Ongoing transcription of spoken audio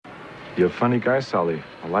You're a funny guy, Sully.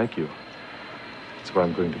 I like you. That's why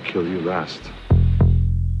I'm going to kill you last.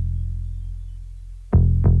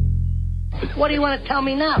 What do you want to tell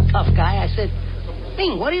me now, tough guy? I said,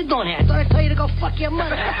 Bing, what are you doing here? I thought I'd tell you to go fuck your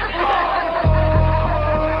mother.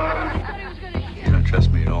 You don't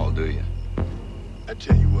trust me at all, do you? I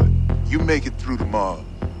tell you what, you make it through the mob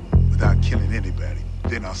without killing anybody,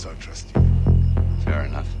 then I'll start trusting you. Fair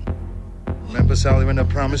enough. Remember, Sally, when I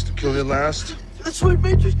promised to kill you last? That's right,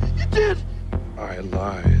 Major. You did. I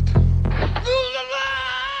lied.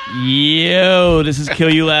 Yo, this is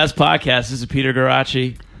Kill You Last podcast. This is Peter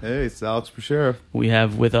Garacci. Hey, it's Alex Bashir. We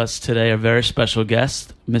have with us today a very special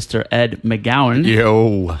guest, Mr. Ed McGowan.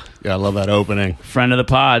 Yo. Yeah, I love that opening. Friend of the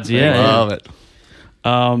pods, yeah. I love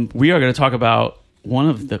it. We are going to talk about one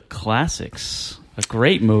of the classics, a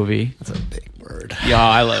great movie. That's a big word. Yeah,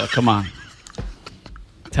 I love it. Come on.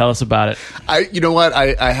 Tell us about it. You know what?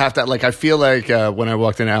 I have to, I feel like when I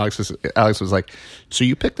walked in, Alex was like, so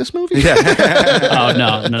you picked this movie? Yeah. Oh,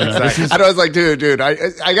 no. Exactly. And I was like, dude,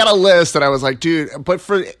 I got a list, and I was like, dude, but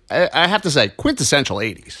I have to say, quintessential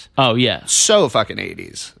 80s. Oh, yeah. So fucking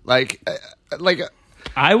 80s.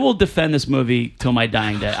 I will defend this movie till my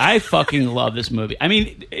dying day. I fucking love this movie. I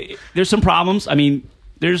mean, there's some problems. I mean,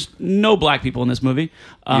 there's no black people in this movie.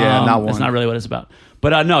 Yeah, not one. That's not really what it's about.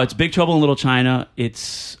 But no, it's Big Trouble in Little China.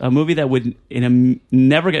 It's a movie that would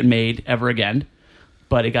never get made ever again.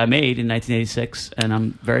 But it got made in 1986, and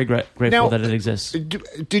I'm very grateful that it exists.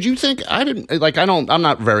 Did you think I'm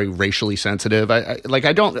not very racially sensitive.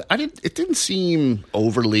 It didn't seem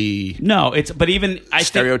overly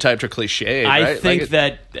stereotyped or cliche. I think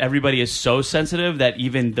that everybody is so sensitive that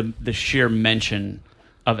even the sheer mention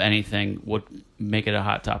of anything would make it a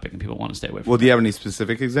hot topic, and people want to stay away from it. Well, do you have any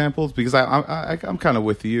specific examples? Because I'm kind of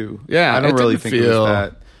with you. Yeah, I don't really think it was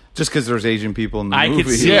that. Just because there's Asian people in the movie.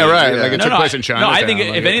 Could see yeah, right. Yeah. Like it took place in China. No, I think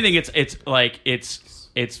if anything,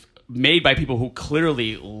 it's made by people who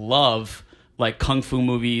clearly love like kung fu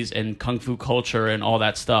movies and kung fu culture and all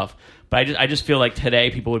that stuff. But I just feel like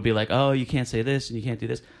today people would be like, oh, you can't say this and you can't do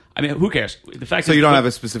this. I mean, who cares? The fact so you don't have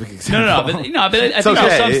a specific example. No, but I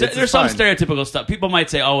think there's some stereotypical stuff. People might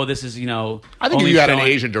say, "Oh, well, this is I think if you had an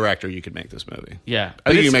Asian director, you could make this movie. Yeah, I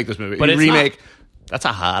think you can make this movie. But remake. That's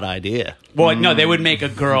a hot idea. Well, no, they would make a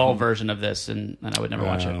girl version of this, and I would never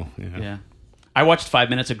watch it. Yeah. I watched 5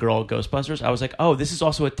 minutes of Girl Ghostbusters. I was like, oh, this is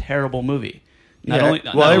also a terrible movie.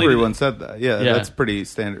 Everyone said that. Yeah, that's pretty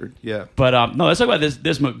standard. Yeah. But no, let's talk about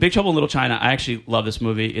this movie. Big Trouble in Little China. I actually love this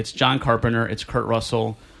movie. It's John Carpenter. It's Kurt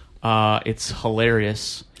Russell. It's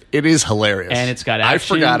hilarious. It is hilarious. And it's got action. I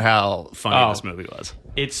forgot how funny this movie was.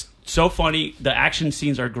 It's so funny. The action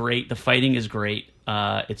scenes are great. The fighting is great.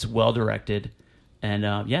 It's well directed. And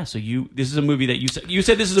so this is a movie that you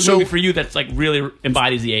said this is a movie for you that's like really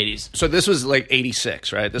embodies the 80s. So this was like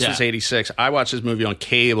 86, right? This was 86. I watched this movie on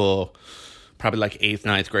cable probably like 8th,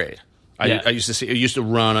 9th grade. I used to see it used to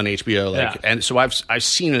run on HBO and so I've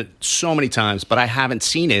seen it so many times, but I haven't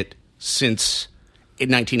seen it since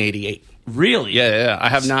 1988. Really? Yeah. I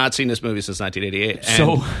have not seen this movie since 1988. And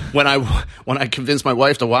so when I convinced my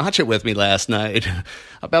wife to watch it with me last night,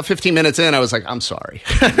 about 15 minutes in, I was like, "I'm sorry.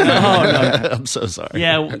 No. I'm so sorry."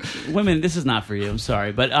 Yeah, women, this is not for you. I'm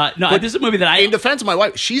sorry, but this is a movie that in defense of my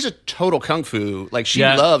wife, she's a total kung fu. Like she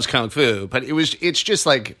loves kung fu, but it's just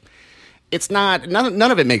like. It's not none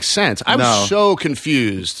of it makes sense. I was so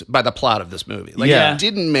confused by the plot of this movie. It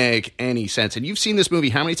didn't make any sense. And you've seen this movie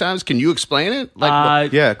how many times? Can you explain it?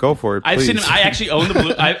 Yeah, go for it. Please. I've seen it. I actually own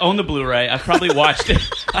the Blu-ray. I've probably watched it.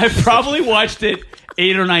 I've probably watched it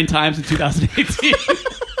 8 or 9 times in 2018.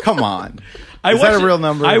 Come on. Is that a real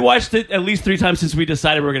number? I watched it at least 3 times since we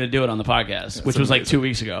decided we were going to do it on the podcast, which was like 2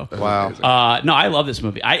 weeks ago. Wow. No, I love this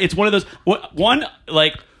movie. It's one of those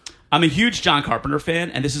I'm a huge John Carpenter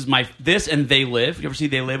fan, and this and They Live. You ever see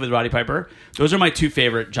They Live with Roddy Piper? Those are my 2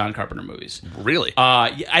 favorite John Carpenter movies. Really?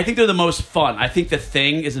 I think they're the most fun. I think The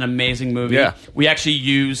Thing is an amazing movie. Yeah. We actually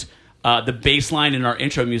use the bass line in our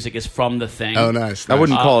intro music is from The Thing. Oh, nice. I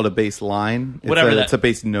wouldn't call it a bass line. It's a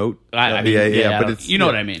bass note. I mean, but it's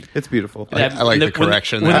what I mean. It's beautiful. I like the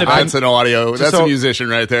correction. That's an audio. That's a musician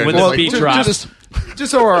right there. When the beat drops.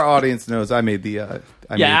 Just so our audience knows, I made the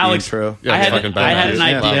Alex, intro. I had an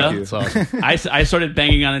idea. That's awesome. I started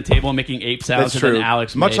banging on the table and making ape sounds. That's true. And then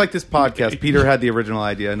Alex much like this podcast, Peter had the original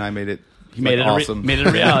idea, and I made it. He made it awesome. Made it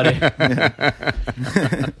a reality.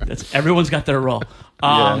 Everyone's got their role.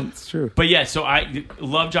 Yeah, it's true. But yeah, so I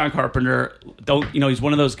love John Carpenter. He's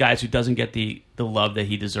one of those guys who doesn't get the love that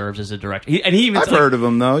he deserves as a director. I've heard of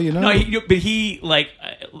him though. No, but he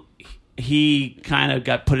kind of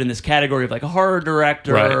got put in this category of like a horror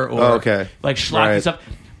director or like schlocky stuff.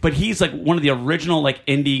 but he's like one of the original like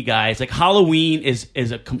indie guys. Like Halloween is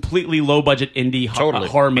a completely low budget indie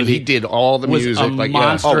horror movie. And he did all the was music. A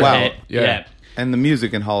monster hit. Yeah. And the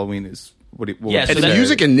music in Halloween is and the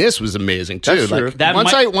music in this was amazing too.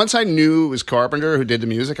 That's true. Once I knew it was Carpenter who did the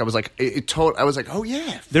music, I was like, I was like, oh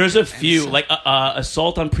yeah. There's a few like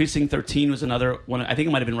Assault on Precinct 13 was another one. I think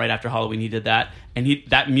it might have been right after Halloween he did that. And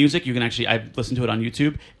that music you can actually I listened to it on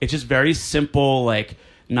YouTube. It's just very simple, like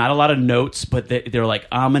not a lot of notes, but they're like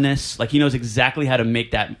ominous. Like he knows exactly how to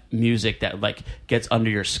make that music that like gets under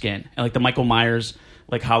your skin. And like the Michael Myers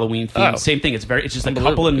like Halloween theme, same thing. It's just a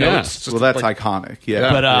couple of notes. Well, that's iconic.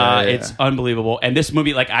 Yeah, but it's unbelievable. And this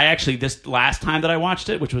movie, like this last time that I watched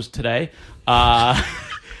it, which was today,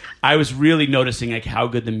 I was really noticing like how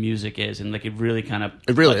good the music is, and like it really kind of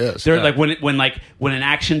is. There, like when an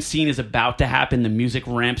action scene is about to happen, the music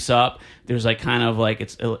ramps up. There's like kind of like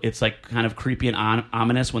it's like kind of creepy and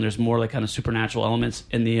ominous when there's more like kind of supernatural elements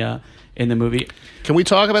in the movie. Can we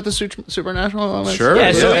talk about the supernatural elements? Sure.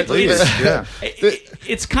 Yeah, so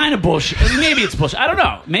it's kind of bullshit. Maybe it's bullshit. I don't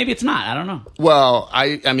know. Maybe it's not. I don't know. Well,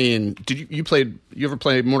 I mean, did you ever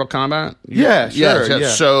play Mortal Kombat? Yeah, sure. Yeah.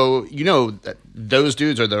 So those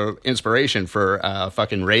dudes are the inspiration for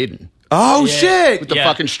fucking Raiden. Oh shit! With the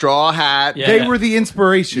fucking straw hat. Yeah. They were the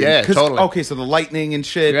inspiration. Yeah, totally. Okay, so the lightning and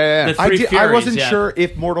shit. Yeah. The Three Furies, I wasn't sure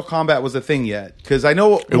if Mortal Kombat was a thing yet, because I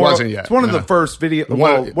know it wasn't yet. It's one of the first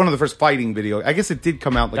one of the first fighting video. I guess it did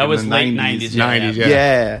come out like that was in the late 90s.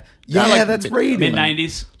 90s. Yeah, like that's Raiden. Mid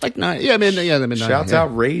 90s. Like the mid 90s. Shouts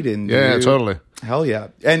out Raiden. Yeah, dude. totally. Hell yeah!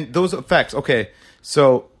 And those effects. Okay,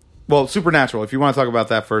 so. Well, Supernatural, if you want to talk about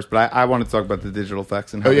that first, but I want to talk about the digital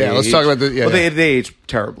effects and how let's talk about the... Yeah, they age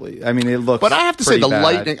terribly. I mean, it looks But I have to say, the bad.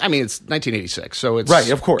 lightning... I mean, it's 1986, so it's... Right,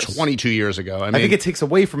 of course. 22 years ago. I think it takes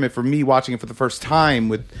away from it for me watching it for the first time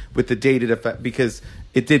with the dated effect, because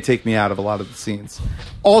it did take me out of a lot of the scenes.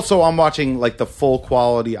 Also, I'm watching like the full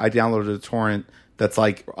quality. I downloaded a torrent that's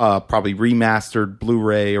like probably remastered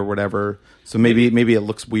Blu-ray or whatever. So maybe it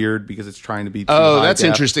looks weird because it's trying to be too high that's def.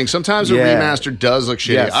 interesting. Sometimes a remaster does look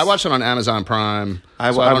shitty. Yes. I watched it on Amazon Prime.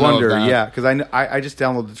 I wonder, because I just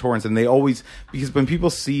download the torrents, and they always, because when people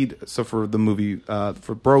for the movie,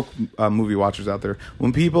 for broke movie watchers out there,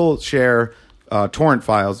 when people share torrent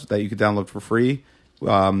files that you could download for free,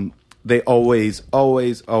 they always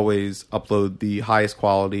upload the highest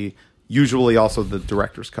quality, usually also the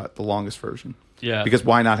director's cut, the longest version. Yeah, because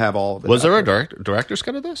why not have all of it? Was there a director's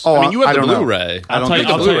cut of this? Oh, I mean, you have the Blu-ray.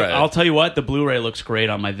 I'll tell you what, the Blu-ray looks great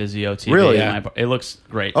on my Vizio TV. Really? It looks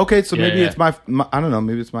great. Okay, so maybe it's my I don't know.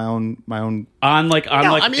 Maybe it's my own. In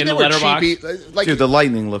the letterbox. Dude, the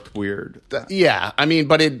lightning looked weird. Yeah, I mean,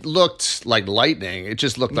 but it looked like lightning. It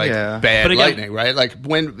just looked like bad lightning, right? Like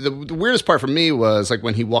when the weirdest part for me was like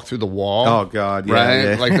when he walked through the wall. Oh God, yeah, right?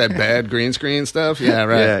 Yeah. Like that bad green screen stuff. Yeah,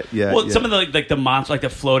 right. Yeah. Well, some of the monster, like the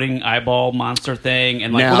floating eyeball monster thing,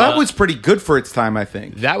 and like that was pretty good for its time. I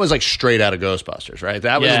think that was like straight out of Ghostbusters, right?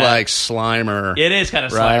 That was like Slimer. It is kind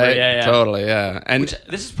of Slimer, right? Yeah, totally, yeah. And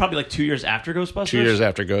this is probably like 2 years after Ghostbusters. 2 years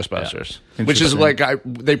after Ghostbusters, which is like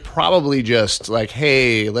they probably just like,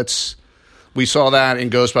 hey, we saw that in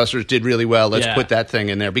Ghostbusters, did really well. Let's put that thing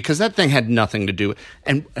in there, because that thing had nothing to do.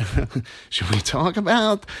 And should we talk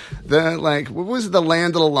about what was the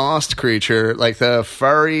Land of the Lost creature, like the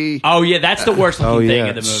furry? Oh yeah, that's the worst looking thing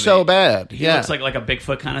in the movie. So bad. He looks like a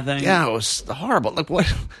Bigfoot kind of thing. Yeah, it was horrible. Like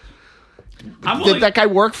what? Did that guy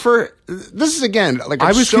work for? This is again like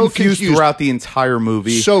I was so confused throughout the entire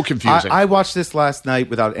movie. So confusing. I watched this last night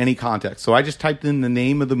without any context, so I just typed in the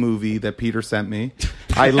name of the movie that Peter sent me.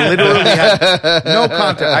 I literally had no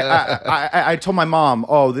context. I told my mom,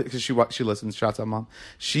 because she listens. Shouts out, Mom.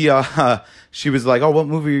 She was like, "Oh, what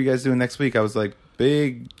movie are you guys doing next week?" I was like,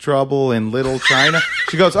 Big Trouble in Little China.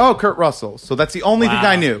 She goes, "Oh, Kurt Russell." So that's the only thing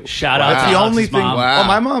I knew. Shout out. That's the only thing. Mom. Wow. Oh,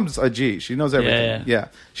 my mom's a G. She knows everything. Yeah.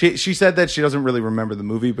 She said that she doesn't really remember the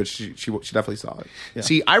movie, but she definitely saw it. Yeah.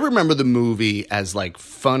 See, I remember the movie as like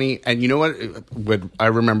funny, and you know what I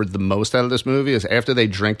remembered the most out of this movie is after they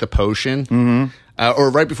drank the potion. Mm-hmm.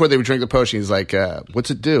 Or right before they would drink the potion, he's like,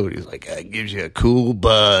 what's it do? He's like, it gives you a cool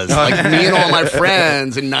buzz. Like me and all my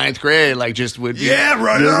friends in 9th grade, like just would be,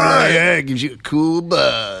 yeah, it gives you a cool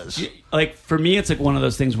buzz. Like for me, it's like one of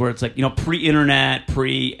those things where it's like, pre-internet,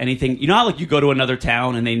 pre-anything. You know how like you go to another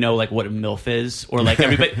town and they know like what a MILF is, or like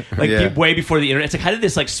everybody like way before the internet. It's like, how did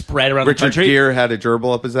this like spread around Richard the country? Gere had a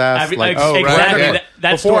gerbil up his ass. Exactly. Right.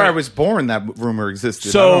 That before story. I was born, that rumor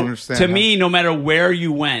existed. So I don't understand to me, no matter where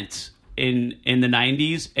you went, in the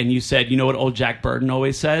 90s and you said, you know what old Jack Burton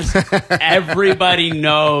always says? Everybody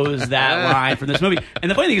knows that line from this movie.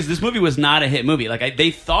 And the funny thing is, this movie was not a hit movie. Like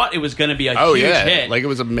they thought it was going to be a huge hit. Like it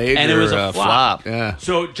was a major and it was a flop. Yeah.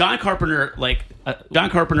 So John Carpenter went to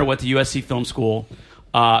USC Film School,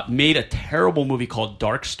 made a terrible movie called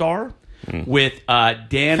Dark Star. With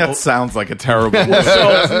Dan. That sounds like a terrible movie.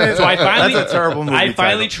 So I finally, that's a terrible movie. I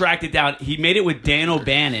finally tracked it down. He made it with Dan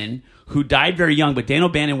O'Bannon, who died very young. But Dan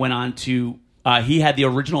O'Bannon went on to. He had the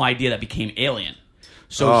original idea that became Alien.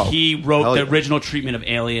 So he wrote the original treatment of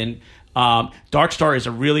Alien. Dark Star is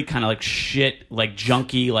a really kind of like shit, like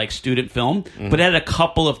junky, like student film, but it had a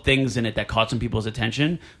couple of things in it that caught some people's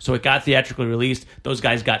attention. So it got theatrically released. Those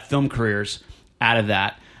guys got film careers out of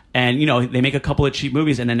that. And, you know, they make a couple of cheap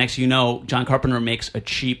movies, and then next thing you know, John Carpenter makes a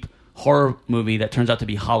cheap horror movie that turns out to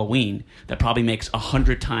be Halloween that probably makes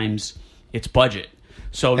 100 times its budget.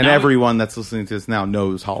 So and now, everyone that's listening to this now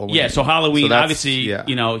knows Halloween. Yeah, so Halloween, obviously,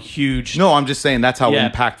 you know, huge. No, I'm just saying that's how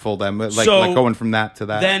impactful them. Like going from that to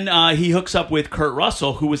that. Then he hooks up with Kurt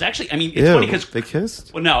Russell, who was actually, I mean, it's funny because they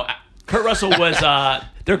kissed. Well, no, Kurt Russell was.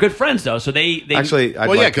 They're good friends though, so they actually.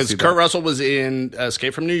 Because Kurt Russell was in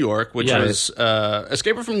Escape from New York, which was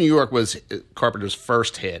Escape from New York was Carpenter's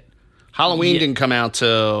first hit. Halloween didn't come out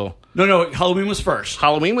till. No, Halloween was first.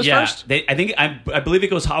 Halloween was first? I believe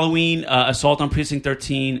it goes Halloween, Assault on Precinct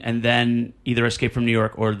 13, and then either Escape from New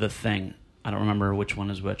York or The Thing. I don't remember which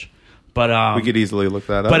one is which. But we could easily look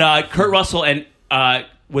that up. But Kurt Russell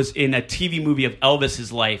was in a TV movie of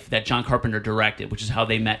Elvis's life that John Carpenter directed, which is how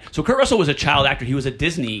they met. So Kurt Russell was a child actor. He was a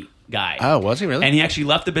Disney guy. Oh, was he really? And he actually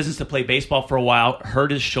left the business to play baseball for a while, hurt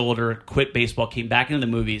his shoulder, quit baseball, came back into the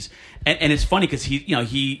movies. And it's funny because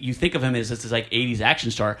you think of him as this like 80s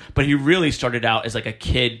action star, but he really started out as like a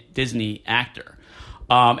kid Disney actor.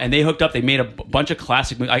 And they hooked up. They made a bunch of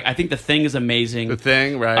classic movies. I think The Thing is amazing. The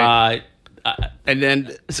Thing, right? And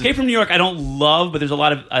then Escape from New York, I don't love, but there's a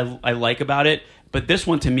lot of I like about it. But this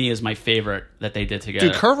one, to me, is my favorite that they did together.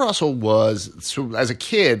 Dude, Kurt Russell was, as a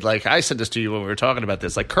kid, like I said this to you when we were talking about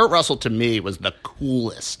this, like Kurt Russell to me was the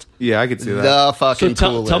coolest. Yeah, I could see that. The fucking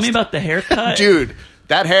coolest. Tell me about the haircut. Dude,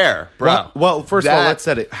 that hair, bro. Well, first of all, let's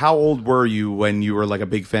set it. How old were you when you were like a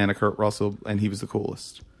big fan of Kurt Russell and he was the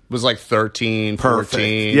coolest? Was like 13,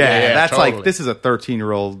 14. Yeah, that's totally. Like, this is a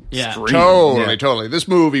 13-year-old stream. Totally. This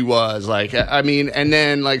movie was like, I mean, and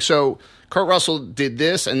then like, so Kurt Russell did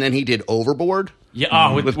this and then he did Overboard.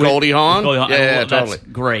 Yeah, with Goldie Hawn. Yeah, totally. That's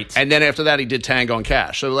great. And then after that, he did Tango and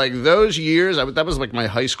Cash. So like those years, that was like my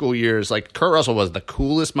high school years. Like Kurt Russell was the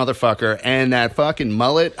coolest motherfucker, and that fucking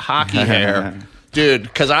mullet hockey hair, dude.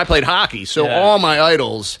 Because I played hockey, so all my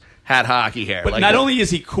idols had hockey hair. But like, not only is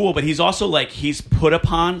he cool, but he's also like he's put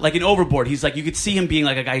upon. Like in Overboard, he's like you could see him being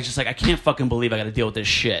like a guy. He's just like I can't fucking believe I got to deal with this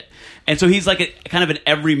shit. And so he's like kind of an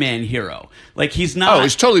everyman hero. Like he's not. Oh,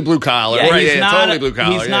 he's totally blue collar. Yeah, right? He's not, totally blue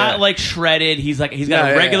collar. He's not like shredded. He's got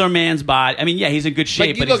a regular man's body. I mean, yeah, he's in good shape.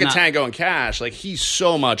 Like you but look he's at Tango and Cash, like he's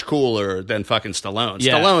so much cooler than fucking Stallone.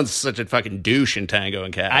 Yeah. Stallone's such a fucking douche in Tango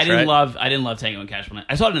and Cash. I didn't love Tango and Cash when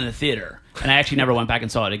I saw it in the theater, and I actually never went back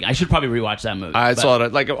and saw it again. I should probably rewatch that movie. I saw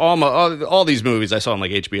it like all these movies I saw on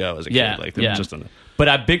like HBO as a kid. Like they were just on.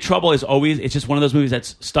 But Big Trouble is always, it's just one of those movies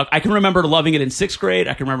that's stuck. I can remember loving it in 6th grade.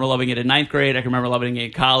 I can remember loving it in 9th grade. I can remember loving it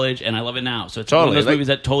in college, and I love it now. So it's one of those movies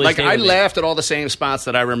that totally like stayed I with me. laughed at all the same spots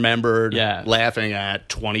that I remembered laughing at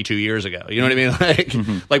 22 years ago. You know what I mean?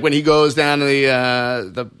 Like like when he goes down to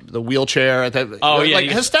the wheelchair.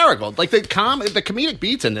 Hysterical. Like the comedic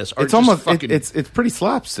beats in this are it's almost fucking. It's pretty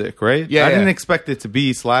slapstick, right? Yeah, I didn't expect it to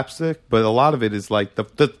be slapstick, but a lot of it is like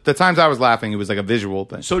the times I was laughing, it was like a visual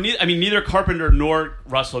thing. So neither Carpenter nor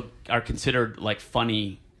Russell are considered like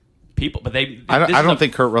funny people, but I don't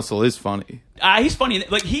think Kurt Russell is funny. He's funny.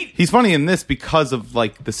 Like he's funny in this because of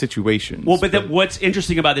like the situation. Well, but what's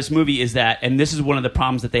interesting about this movie is that, and this is one of the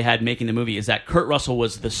problems that they had making the movie, is that Kurt Russell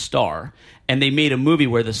was the star, and they made a movie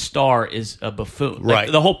where the star is a buffoon. Right.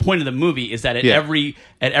 Like, the whole point of the movie is that at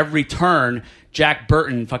every turn, Jack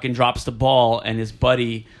Burton fucking drops the ball, and his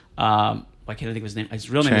buddy, why can't I think of his name? His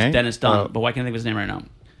real name is Dennis Dunn, but why can't I think of his name right now?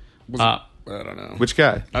 I don't know. Which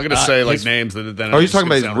guy? I'm going to say like names that then. Oh, you're talking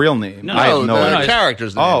about his real name? No, I have the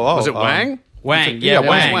character's name. Was it Wang? Wang. Yeah,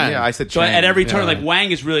 Wang. Yeah, I said So Chang. at every turn, like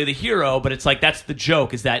Wang is really the hero, but it's like that's the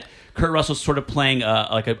joke, is that Kurt Russell's sort of playing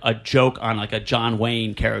a joke on like a John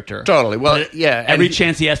Wayne character. Totally. Well, yeah. Every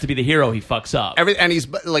chance he has to be the hero, he fucks up. And he's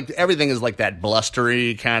like everything is like that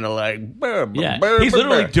blustery kind of like. He's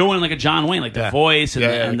literally doing like a John Wayne, like the voice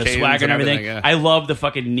and the swagger and everything. Yeah. I love the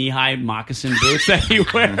fucking knee-high moccasin boots that he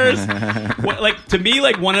wears. Like to me,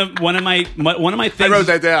 like one of my things. I wrote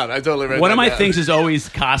that down. I totally wrote that down. One of my things is always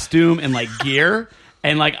costume and like gear.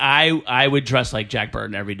 And like I would dress like Jack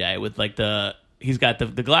Burton every day with like he's got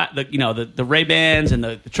the Ray-Bans and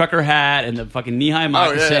the trucker hat and the fucking knee-high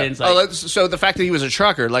moccasins. So the fact that he was a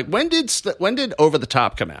trucker, like when did Over the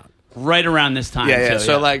Top come out? Right around this time. Yeah.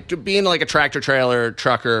 So like being like a tractor trailer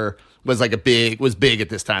trucker was big at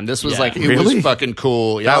this time. This was it was fucking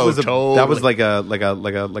cool. That was like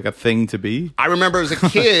a thing to be. I remember as a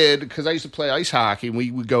kid because I used to play ice hockey and we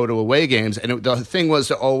would go to away games, and the thing was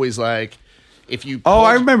to always like. If you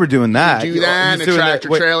I remember doing that. You do that, and a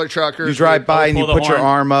tractor-trailer trucker. You drive by and you put your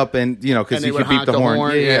arm up, and because you could beat the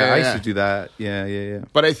horn. Yeah, I used to do that. Yeah.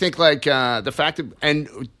 But I think like the fact that,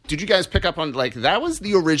 and did you guys pick up on like that was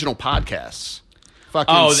the original podcasts?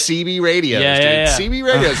 Fucking CB radios, dude. Yeah. CB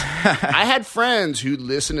radios. I had friends who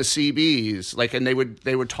listened to CBs, like, and they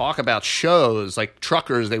would talk about shows like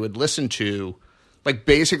truckers they would listen to. Like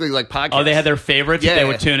basically like podcasts. Oh, they had their favorites that they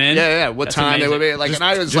would tune in? Yeah. What That's time amazing. They would be. Like, and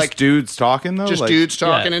I was like... dudes talking, though? Just dudes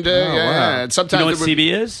talking into... Wow. And sometimes you know what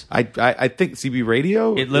CB is? I think CB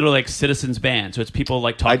radio? It literally like Citizens Band. So it's people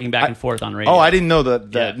like talking back and forth on radio. Oh, I didn't know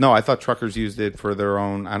that. Yeah. No, I thought truckers used it for their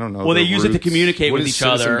own... I don't know. Well, they use it to communicate with each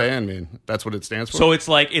other. What does Citizen Band mean? That's what it stands for? So it's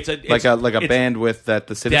like... It's a bandwidth that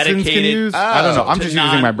the citizens can use? I don't know. I'm just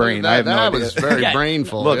using my brain. I have no idea. That was very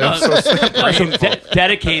brainful. Look, I'm so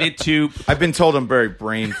dedicated to... I've been told I'm very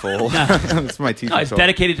brainful. That's my teacher. It's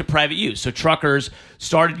dedicated to private use. So truckers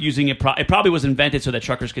started using it. It probably was invented so that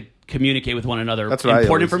truckers could communicate with one another. That's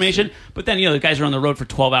important information. But then the guys are on the road for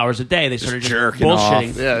 12 hours a day. They started just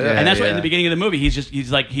bullshitting. And that's why in the beginning of the movie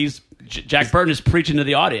Jack Burton is preaching to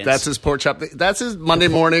the audience. That's his pork chop. That's his Monday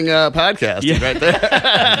morning podcast right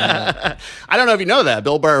there. I don't know if you know that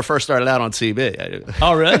Bill Burr first started out on CB.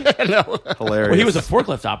 Oh really? No. Hilarious. Well, he was a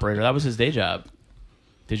forklift operator. That was his day job.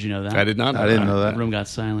 Did you know that? I did not. I didn't know that. The room got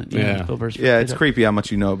silent. Yeah. Bill Burr's it's creepy how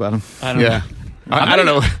much you know about him. I don't know. I don't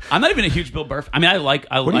know. I'm not even a huge Bill Burr. I mean, I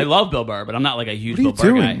love Bill Burr, but I'm not like a huge Bill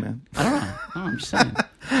Burr guy. Man? I don't know. No, I'm just saying.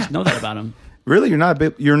 I just know that about him. Really, you're not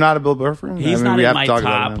a Bill Burr fan? He's not in my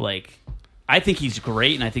top. Like, I think he's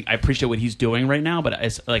great, and I appreciate what he's doing right now. But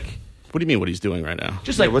it's like. What do you mean? What he's doing right now?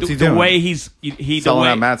 Just like what's he doing? The way he's selling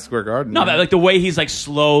out Madison Square Garden. No, like the way he's like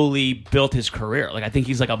slowly built his career. Like I think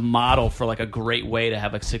he's like a model for like a great way to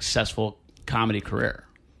have a successful comedy career.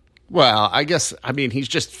 Well, I guess he's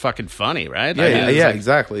just fucking funny, right? Yeah,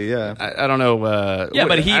 exactly. Yeah, I don't know. I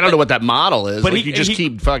don't know what that model is. But you just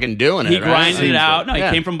keep fucking doing it. He grinded it out. No, he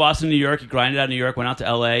came from Boston, New York. He grinded out in New York. Went out to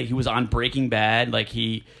L.A. He was on Breaking Bad. Like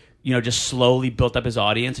he. Just slowly built up his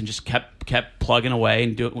audience and just kept plugging away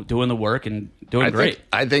and doing the work and doing great.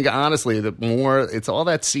 I think honestly, the more it's all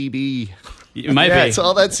that CB. It might be. It's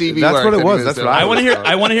all that CB. That's work what it was. That's what I want to hear.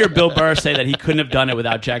 I want to hear Bill Burr say that he couldn't have done it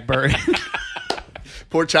without Jack Burton.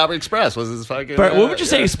 Pork Chop Express was his fucking. But what would you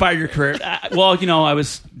say inspired your career? Well, I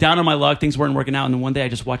was down on my luck. Things weren't working out, and then one day I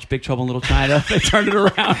just watched Big Trouble in Little China. They turned it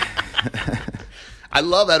around. I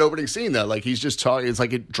love that opening scene though. Like he's just talking. It's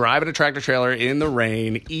like driving a tractor trailer in the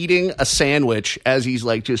rain, eating a sandwich as he's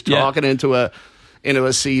like just talking into a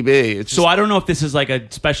CB. So I don't know if this is like a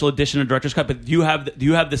special edition of Director's Cut, but do you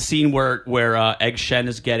have the scene where Egg Shen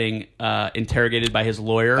is getting interrogated by his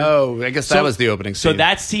lawyer? Oh, I guess that was the opening scene. So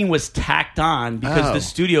that scene was tacked on because the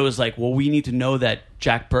studio was like, well, we need to know that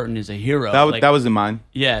Jack Burton is a hero. That was in mine.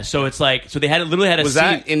 Yeah. So it's like they literally had a was scene.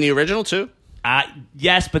 Was that in the original too?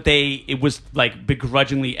 Yes, but it was like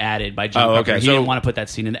begrudgingly added by Gene Carpenter. He didn't want to put that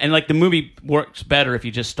scene in, and like the movie works better if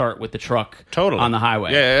you just start with the truck on the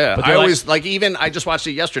highway. Yeah. But I always I just watched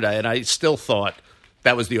it yesterday, and I still thought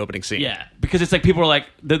that was the opening scene. Yeah, because it's like people are like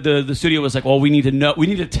the studio was like, well, we need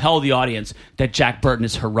to tell the audience that Jack Burton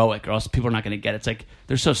is heroic, or else people are not going to get it. It's like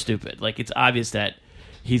they're so stupid. Like it's obvious that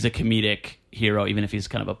he's a comedic hero, even if he's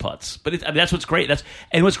kind of a putz. But that's what's great.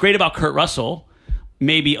 And what's great about Kurt Russell.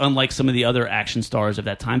 Maybe unlike some of the other action stars of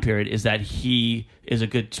that time period, is that he is a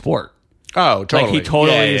good sport. Oh, totally. Like he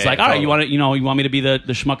totally is like, all right, you want me to be the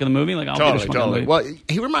schmuck of the movie? Like, I'll be the schmuck of the movie. Well,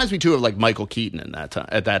 he reminds me too of like Michael Keaton at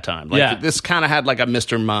that time. Like this kind of had like a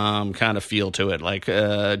Mr. Mom kind of feel to it, like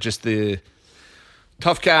just the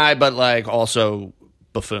tough guy, but like also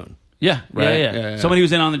buffoon. Yeah, right. Yeah. Somebody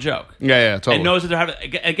who's in on the joke. Yeah, totally. And knows that they're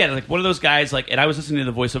having again like one of those guys. Like, and I was listening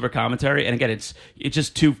to the voiceover commentary, and again, it's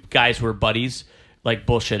just two guys who are buddies. Like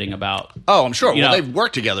bullshitting about. Oh, I'm sure. Well, they've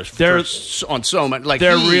worked together on so much. Like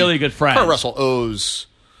they're really good friends. Kurt Russell owes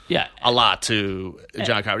a lot to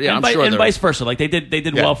John Carpenter. Yeah, I'm sure. And vice versa. Like they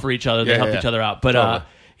did well for each other. They helped each other out. But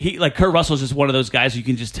he Kurt Russell's just one of those guys who you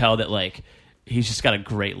can just tell that like he's just got a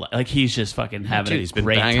great life. Like he's just fucking having He's a been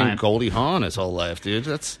great banging time. Goldie Hawn his whole life, dude.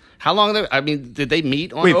 That's how long? Did they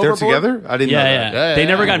meet on Wait, Overboard? they're together? I didn't know that. Yeah, They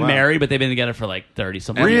never yeah. got Wow. married, but they've been together for like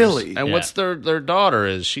 30-something Really? years. And Yeah. what's their daughter?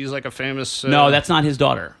 Is she's like a famous? No, that's not his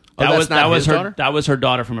daughter. Oh, that's not his her. daughter? That was her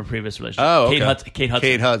daughter from a previous relationship. Oh, okay. Kate Hudson.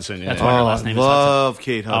 Kate Hudson. Yeah. That's why her last name is Hudson. Love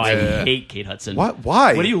Kate Oh, I Hudson. hate Kate Hudson. What?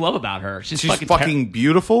 Why? What do you love about her? She's She's fucking, fucking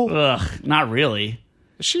beautiful. Ugh, not really.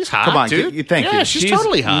 She's hot. Come on, dude. thank you. Yeah, she's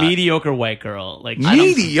totally hot. Mediocre white girl. Like I don't-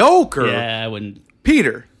 Mediocre. Yeah, I wouldn't.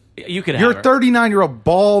 Peter, You could have you're her. a 39-year-old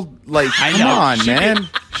bald. Like, I come know. on, She'll man.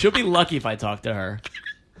 Be, she'll be lucky if I talk to her.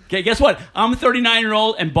 Okay, guess what? I'm a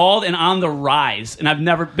 39-year-old and bald and on the rise, and I've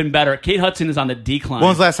never been better. Kate Hudson is on the decline. When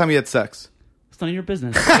was the last time you had sex? It's none of your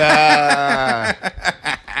business.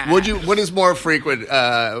 What is more frequent?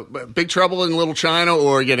 Big Trouble in Little China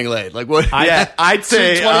or getting laid? Like what? Yeah, I'd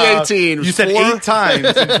say 2018. You said 4? 8 times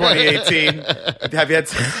in 2018. Have you had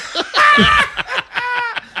sex?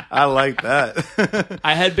 I like that.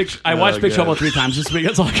 I watched Big God. Trouble 3 times this week.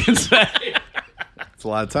 That's all I can say. It's a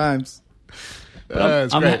lot of times.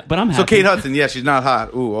 That's great. But I'm happy. So Kate Hudson, yeah, she's not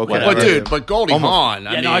hot. Ooh, okay. But right. dude, but Goldie Almost. Hawn.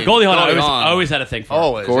 Yeah, no, Goldie Hawn. I always had a thing for her.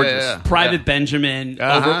 Always. Gorgeous. Yeah, yeah. Private Benjamin,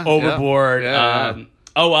 Uh-huh, Overboard. yeah.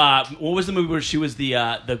 What was the movie where she was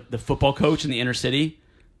the football coach in the inner city?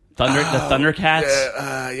 The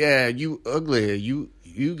Thundercats. Yeah, you ugly. You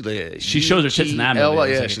She shows her tits in that movie. I was,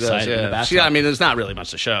 Yeah, like, she excited does. in the Yeah. bathtub. I mean, there's not really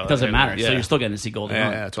much to show. It doesn't matter. Yeah. So you're still getting to see Goldie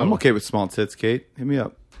Hawn. Yeah, I'm totally. okay with small tits, Kate. Hit me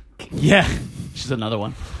up. Yeah, she's another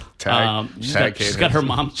one. Tag She's Kate got her Hudson.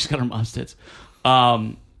 mom. She's got her mom's tits.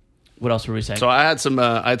 What else were we saying? So I had some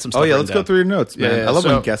stuff. Oh yeah, written let's go down. through your notes, man. Yeah, I love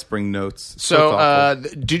so- when guests bring notes. So,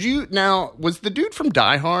 thoughtful. did you was the dude from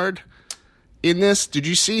Die Hard in this? Did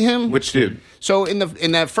you see him? Which dude? So in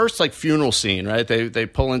that first like funeral scene, right? They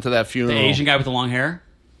pull into that the funeral. Asian guy with the long hair,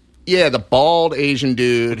 Yeah, the bald Asian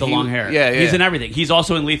dude with the long hair. Yeah, yeah. He's in everything. He's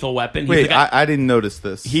also in Lethal Weapon. He's the Wait, guy, I didn't notice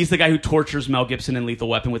this. he's the guy who tortures Mel Gibson in Lethal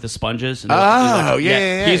Weapon with the sponges. And Oh,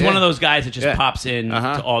 yeah, He's yeah. one of those guys that just Yeah. pops in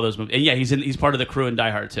Uh-huh. to all those movies. And yeah, he's part of the crew in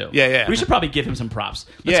Die Hard too. Yeah, yeah. We should probably give him some props.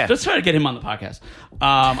 Yeah. Let's try to get him on the podcast.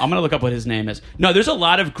 I'm gonna look up what his name is. No, there's a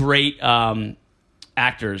lot of great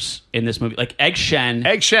actors in this movie, like Egg Shen.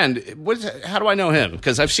 Egg Shen. How do I know him?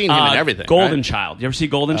 Because I've seen him in everything. Golden right? Child. You ever see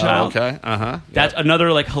Golden Child? Okay. That's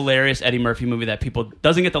another like hilarious Eddie Murphy movie that people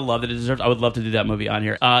doesn't get the love that it deserves. I would love to do that movie on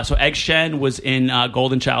here. So Egg Shen was in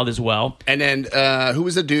Golden Child as well. And then who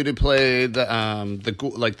was the dude who played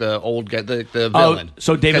the old guy, the villain?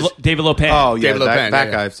 So David 'Cause Lopan. Oh yeah, David Lopan, that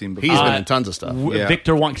yeah. guy I've seen before. He's been in tons of stuff. Yeah.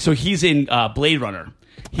 Victor Wong. So he's in Blade Runner.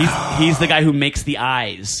 He's the guy who makes the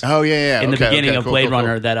eyes. Oh yeah. In the Okay, beginning okay, of cool, Blade cool,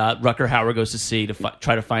 Runner cool. that Rutger Hauer goes to see to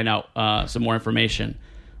try to find out some more information.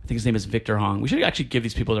 I think his name is Victor Hong. We should actually give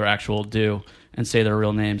these people their actual due and say their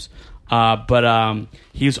real names. But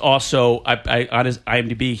he's also on his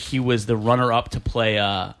IMDb. He was the runner-up to play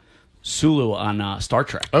Sulu on Star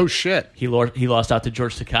Trek. Oh shit! He lost out to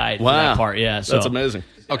George Takei for Wow, that part. Yeah, so that's amazing.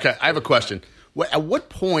 Okay, I have a question. At what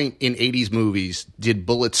point in '80s movies did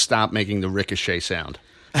bullets stop making the ricochet sound?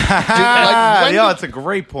 That's a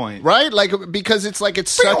great point. Right? Like, because it's like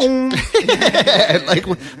it's such. Like,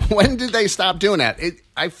 when did they stop doing that?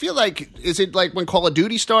 I feel like, is it like when Call of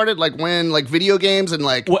Duty started? Like when like video games and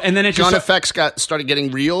like and then it gun just effects started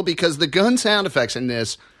getting real? Because the gun sound effects in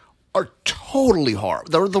this are totally horrible.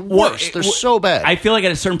 They're the worst. They're so bad. I feel like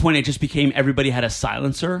at a certain point it just became everybody had a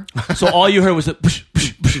silencer, so all you heard was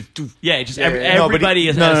the yeah. It just everybody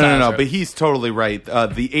has had a silencer. No. But he's totally right.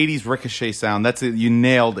 The '80s ricochet sound. That's it. You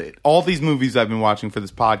nailed it. All these movies I've been watching for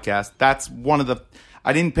this podcast. That's one of the.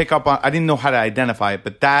 I didn't pick up on. I didn't know how to identify it,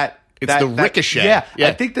 but It's the ricochet. Yeah, Yeah.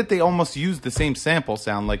 I think that they almost used the same sample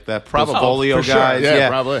sound, like the Probably. Folio For sure. guys. Yeah,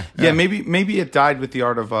 probably. Yeah, Yeah. maybe it died with the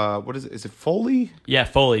art of what is it? Is it Foley? Yeah,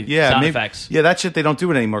 Foley. Yeah, sound maybe, effects. Yeah, that shit they don't do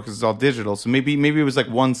it anymore because it's all digital. So maybe it was like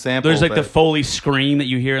one sample. There's like the that- Foley scream that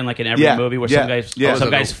you hear in like in every Yeah, movie where yeah, some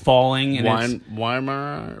guy's falling and it's,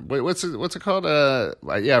 Weimar. Wait, what's it called?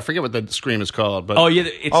 Yeah, I forget what the scream is called. But oh yeah,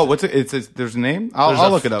 it's, what's it? There's a name. I'll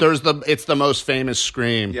look it up. It's the most famous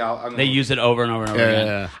scream. Yeah, I'm they use it over and over and over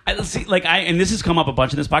Yeah. again. Let's see, and this has come up a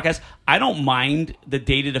bunch in this podcast. I don't mind the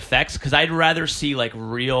dated effects because I'd rather see like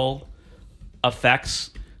real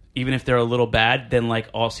effects, even if they're a little bad, than like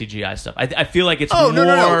all CGI stuff. I feel like it's more.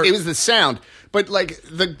 No. It was the sound, but like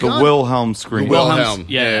the gun. Wilhelm scream. Wilhelm.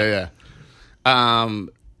 Yeah. And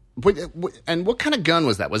what kind of gun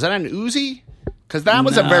was that? Was that an Uzi? Because that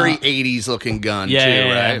was a very 80s looking gun too,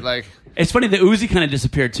 Yeah. right? Like. It's funny, the Uzi kind of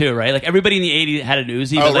disappeared too, right? Like everybody in the 80s had an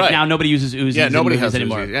Uzi, but like right. now nobody uses Uzis Yeah, nobody in movies has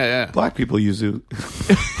anymore. Uzi. Yeah. Black people use it.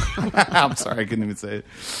 I'm sorry, I couldn't even say it.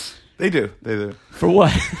 They do. For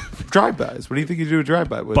what? Drive-bys. What do you think you do a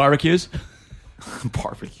drive-by with? Barbecues?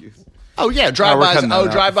 Barbecues. Oh yeah, we're drive-bys. cutting that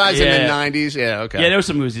out. Drive-bys in Yeah. the 90s. Yeah, okay. Yeah, there were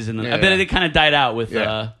some movies in them. Yeah, But yeah. it kind of died out with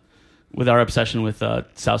Yeah. our obsession with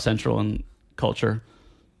South Central and culture.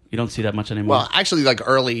 You don't see that much anymore. Well, actually, like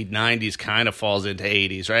early 90s kind of falls into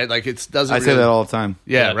 80s, right? Like it doesn't I say really- that all the time.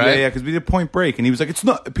 Yeah, right? Yeah, because we did Point Break, and he was like, "It's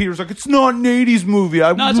not." Peter's like, "It's not an '80s movie.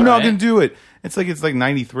 I'm No, not it's all right. going to do it." It's like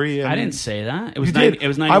 '93. I didn't say that. It was You did. It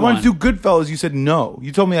was 91. I wanted to do Goodfellas. You said no.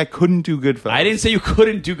 You told me I couldn't do Goodfellas. I didn't say you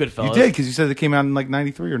couldn't do Goodfellas. You did because you said it came out in like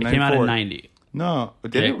 '93 or '94. It came out in 90. No,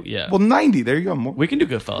 did Yeah, it? yeah. Well, '90. There you go. More. We can do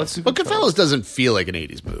Goodfellas. Let's do But Goodfellas doesn't feel like an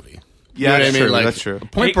 80s movie. Yeah, You know what that's I mean? true. Like, That's true.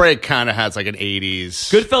 Point Hey- Break kind of has like an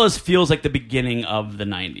 80s. Goodfellas feels like the beginning of the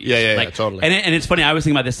 90s. Yeah, like, totally. And it's funny, I was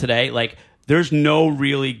thinking about this today. Like, there's no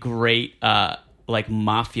really great, like,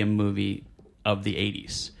 mafia movie of the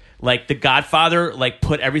 80s. Like, The Godfather, like,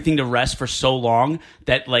 put everything to rest for so long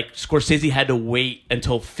that, like, Scorsese had to wait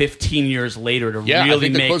until 15 years later to Yeah, really I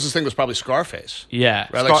think the make... closest thing was probably Scarface. Yeah.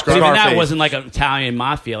 Right, like Even that Scarface. wasn't like an Italian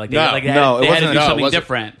mafia. Like, they, No, like, they no, had, it they had to wasn't- do no, it something wasn't.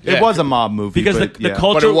 different. It Yeah. was a mob movie Because but, the yeah.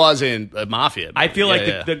 culture... But it was in Mafia. I feel like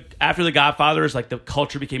Yeah, the after the Godfathers, like the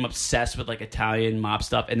culture became obsessed with like Italian mob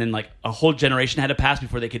stuff, and then like a whole generation had to pass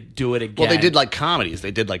before they could do it again. Well, they did like comedies.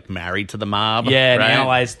 They did like Married to the Mob. yeah, and right?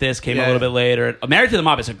 Analyze This came Yeah. a little bit later. Married to the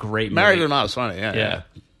Mob is a great movie. Married to the Mob is funny. Yeah, Yeah.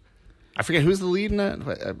 I forget who's the lead in that.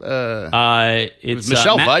 It's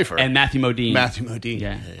Michelle Pfeiffer. and Matthew Modine. Matthew Modine.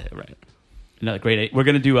 Yeah, right. Another great. We're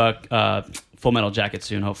gonna do a Full Metal Jacket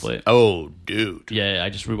soon, hopefully. Oh, dude. Yeah, I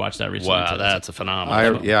just rewatched that recently. Wow, too. that's a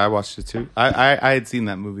phenomenal. I watched it too. I had seen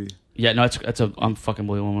that movie. Yeah, no, it's a fucking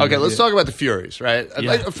believable. Okay, let's talk about the Furies, right?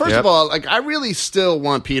 Yeah. Like, first Yep. of all, like I really still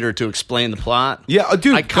want Peter to explain the plot. Yeah,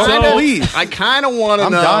 dude. I kind of, please. I kind of want to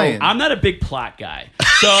I'm know. dying. I'm not a big plot guy,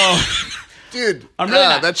 so. Dude, I'm really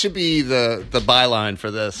not. that should be the byline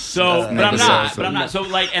for this. So, but I'm not. episode. But I'm not. So,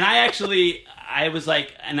 like, and I was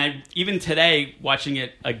like, and I even today watching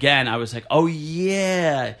it again, I was like, oh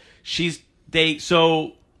yeah,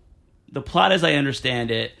 So, the plot, as I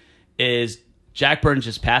understand it, is Jack Burton's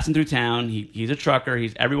just passing through town. He's a trucker.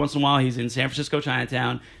 Every once in a while he's in San Francisco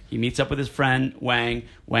Chinatown. He meets up with his friend Wang.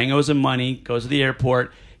 Wang owes him money. Goes to the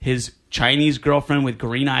airport. His Chinese girlfriend with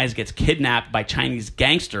green eyes gets kidnapped by Chinese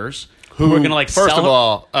gangsters who are gonna like. First sell of her-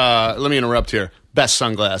 all, let me interrupt here. Best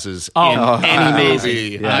sunglasses in Oh, any amazing.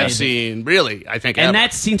 movie Yeah. I've seen. Really, I think. And ever.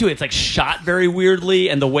 that scene too, it's like shot very weirdly,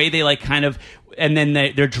 and the way they like kind of, and then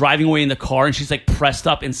they're driving away in the car, and she's like pressed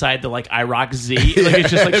up inside the like IROC Z, like it's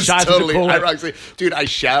just like It's shots totally of the cool. IROC Z. Dude, I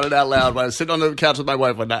shouted out loud when I was sitting on the couch with my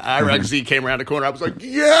wife when that IROC Z came around the corner. I was like,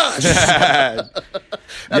 yes!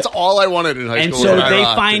 That's all I wanted in high And school. so was they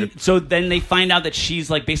IROC, dude. so then they find out that she's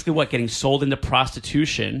like basically getting sold into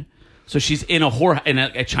prostitution. So she's in a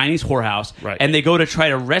Chinese whorehouse, Right. and they go to try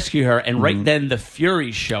to rescue her, and right then the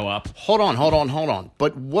Furies show up. Hold on.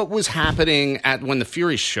 But what was happening when the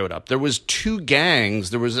Furies showed up? There was two gangs.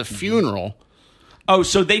 There was a funeral. Oh,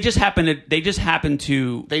 so they just happened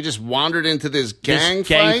to They just wandered into this this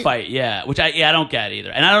gang fight, yeah. Which I don't get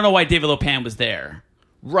either, and I don't know why David Lopan was there.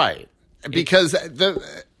 Right. Because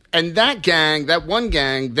that one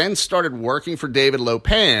gang then started working for David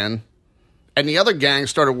Lopan, and the other gang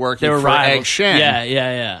stared working They were for rivals. Egg Shen.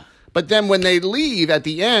 Yeah. But then when they leave at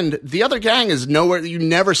the end, the other gang is nowhere. You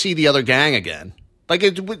never see the other gang again. Like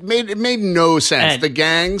it made no sense. And- the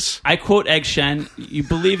gangs. I quote Egg Shen, you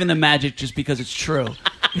believe in the magic just because it's true.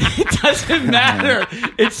 It doesn't matter.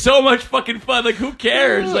 It's so much fucking fun. Like, who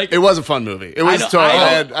cares? Like, It was a fun movie. It was. I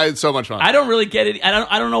had so much fun. I don't really get it.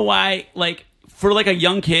 I don't know why. Like, for like a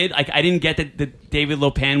young kid, like I didn't get that David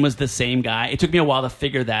Lopan was the same guy. It took me a while to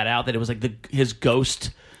figure that out. That it was like his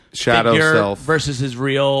ghost Shadow figure self versus his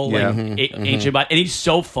real Yeah. ancient body. And he's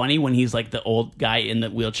so funny when he's like the old guy in the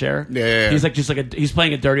wheelchair. Yeah. He's like just like he's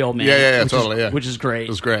playing a dirty old man. Yeah, which totally. Which is great. It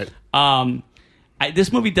was great.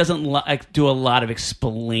 This movie doesn't do a lot of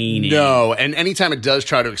explaining. No, and anytime it does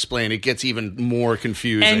try to explain, it gets even more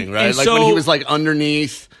confusing, And- right? and Like so- when he was like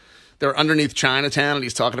underneath. They're underneath Chinatown, and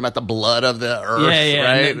he's talking about the blood of the earth, Yeah,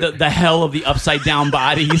 right? and the hell of the upside down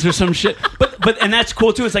bodies or some shit. But and that's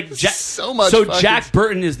cool too. It's like So much So fucking- Jack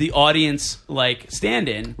Burton is the audience like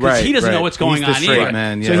stand-in because Right, he doesn't know right. what's going He's the on straight either.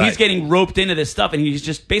 man, So yeah. he's getting roped into this stuff, and he's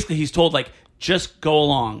just basically he's told like just go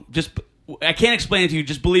along, just. I can't explain it to you.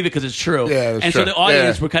 Just believe it because it's true. Yeah, it's and true. so the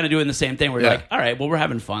audience, Yeah. we're kind of doing the same thing. We're Yeah. like, all right, well, we're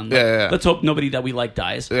having fun. Yeah. Let's hope nobody that we like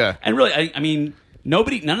dies. Yeah. And really, I mean,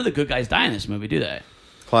 none of the good guys die in this movie, do they?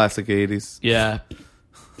 classic 80s. Yeah.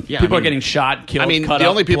 Yeah, People I are mean- getting shot, killed, I mean, cut the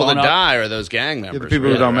up, only people that blown up. die are those gang Yeah, members. the people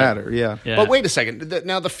really, who don't right? matter. Yeah. Yeah. But wait a second.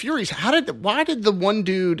 Now the Furies, why did the one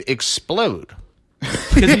dude explode?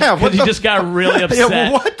 Because Yeah, he just got really upset.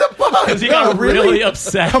 Yeah, what the fuck? Because he got really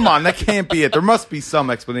upset. Come on, that can't be it. There must be some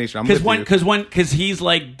explanation. I'm with you. Because he's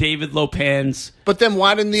like David Lopan's. But then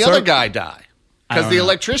why didn't the other guy die? Because the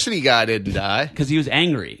electricity guy didn't die. Because he was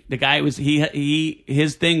angry. The guy was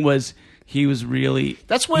his thing was he was really.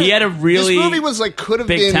 That's why he had a really. This movie was like could have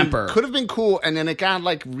been cool, and then it got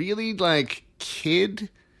like really like kid.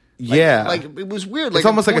 Like it was weird. Like it's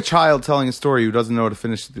almost like a child telling a story who doesn't know how to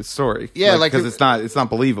finish the story. Yeah, because it's not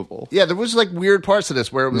believable. Yeah, there was like weird parts of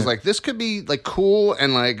this where it was like this could be like cool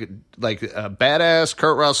and like a badass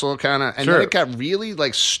Kurt Russell kind of, and then it got really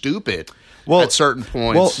like stupid at certain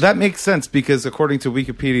points. Well, that makes sense because according to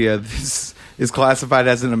Wikipedia, this is classified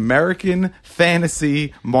as an American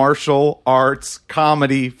fantasy martial arts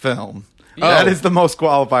comedy film. That is the most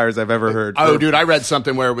qualifiers I've ever heard. Dude, I read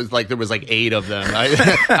something where it was like there was like 8 of them. I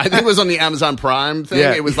think it was on the Amazon Prime thing.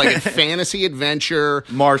 Yeah. It was like a fantasy adventure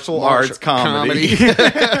martial arts comedy.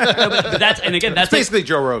 That's basically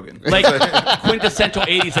Joe Rogan. Like quintessential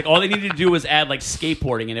 80s. Like all they needed to do was add like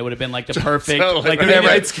skateboarding, and it would have been like the perfect. Like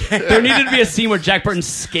there needed to be a scene where Jack Burton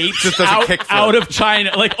skates out of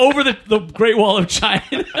China, like over the Great Wall of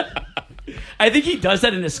China. I think he does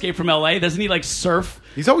that in Escape from LA. Doesn't he like surf?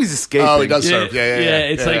 He's always escaping. Oh, he does surf. Yeah.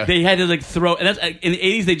 It's like they had to like throw, and that's in the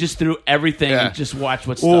 80s they just threw everything and just watch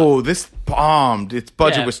what's. Oh, this bombed. Its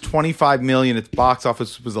budget was $25 million. Its box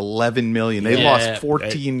office was $11 million. They lost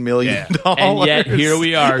 $14 million. And yet here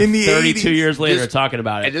we are, in the 32 80s. years later, talking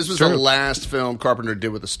about it. And this was the last film Carpenter did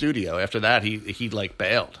with the studio. After that, he like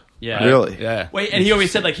bailed. Yeah, really. Yeah. Wait, and he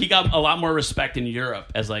always said like he got a lot more respect in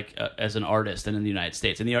Europe as like as an artist than in the United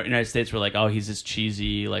States. In the United States, we're like, oh, he's this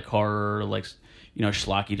cheesy like horror like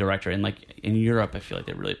schlocky director, and like in Europe, I feel like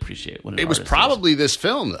they really appreciate when it was probably this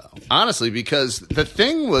film though, honestly, because the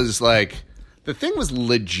thing was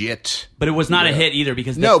legit, but it was not a hit either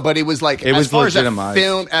because but it was like as far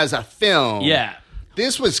legitimized. as a film, yeah,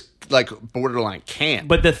 this was like borderline camp.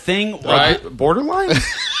 But the thing, right? Borderline.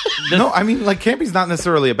 No, I mean, like, campy's not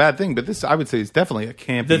necessarily a bad thing, but this, I would say, is definitely a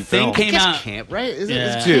campy The thing film. came out... camp, right? Is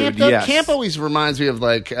yeah. it camp, though? Yes. Camp always reminds me of,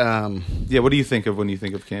 like... Yeah, what do you think of when you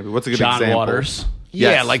think of campy? What's a good John example? Waters.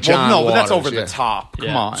 Yeah, Yes. like John Well, no, but that's Waters, over the top.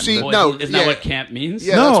 Come on. See, Isn't that what camp means?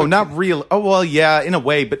 Yeah, no, not real. Oh, well, yeah, in a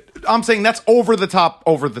way, but I'm saying that's over the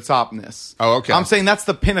topness. Oh, okay. I'm saying that's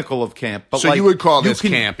the pinnacle of camp. But so like, you would call this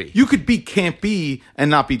campy. You could be campy and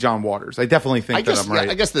not be John Waters. I definitely think that I'm right.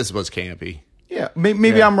 I guess this was campy. Yeah,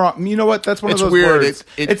 maybe I'm wrong. You know what? That's one of those weird. words.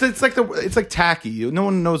 It's like tacky. No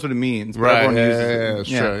one knows what it means. But Right. everyone uses it.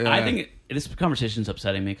 Sure. I think this conversation's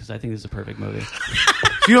upsetting me because I think this is a perfect movie.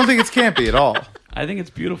 So you don't think it's campy at all? I think it's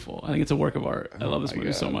beautiful. I think it's a work of art. I love this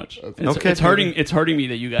movie so much. Okay, it's hurting. It's hurting me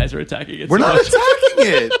that you guys are attacking it. We're so not much.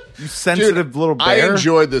 attacking it. You sensitive little bear. I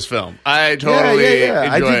enjoyed this film. I totally enjoyed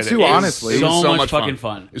I did too, it. honestly. It was So so much much fucking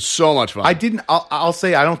fun. It's so much fun. I'll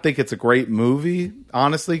say I don't think it's a great movie,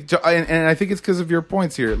 honestly, and I think it's because of your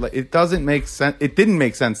points here. Like, it doesn't make sense. It didn't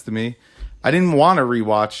make sense to me. I didn't want to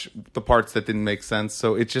rewatch the parts that didn't make sense.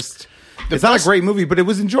 So it just. It's not a great movie, but it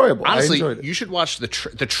was enjoyable. Honestly, I enjoyed it. You should watch the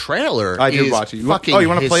trailer. I did watch it. You want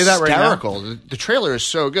to play that right now? The trailer is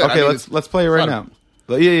so good. Okay, let's play it right now.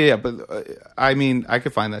 Yeah. But I mean, I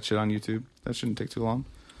could find that shit on YouTube. That shouldn't take too long.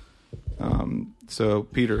 So,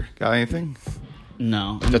 Peter, got anything?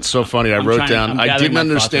 No, that's so funny. I wrote down. I didn't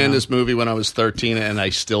understand this movie when I was 13, and I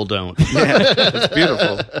still don't. Yeah, it's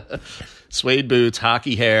beautiful. Suede boots,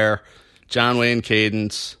 hockey hair, John Wayne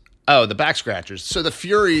cadence. Oh, the back scratchers. So the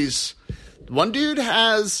Furies. One dude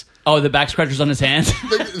has the back scratchers on his hands.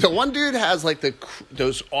 the one dude has like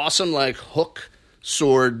those awesome like hook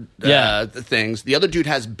sword things. The other dude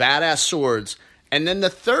has badass swords, and then the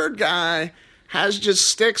third guy has just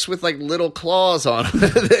sticks with like little claws on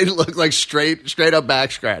them. They look like straight up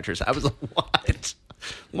back scratchers. I was like, what?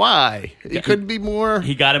 Why? It couldn't be more.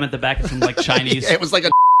 He got him at the back of some like Chinese. It was like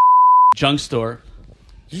a junk store.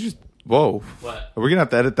 Whoa! What? Are we gonna have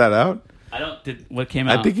to edit that out? What came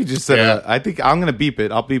out? I think you just said. I think I'm gonna beep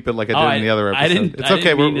it. I'll beep it like I did in the other episode. I didn't. It's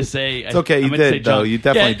okay. I didn't mean to say. It's okay. You did though. You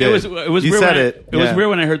definitely did. It was you weird said it. It was weird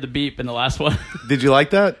when I heard the beep in the last one. Did you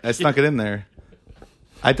like that? I snuck it in there.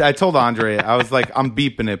 I told Andre, I was like, I'm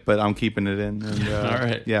beeping it, but I'm keeping it in. And, all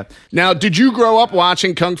right. Yeah. Now, did you grow up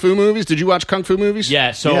watching kung fu movies? Did you watch kung fu movies?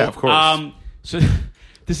 Yeah. So, yeah, of course. So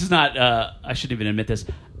this is not. I shouldn't even admit this.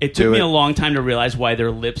 It took me a long time to realize why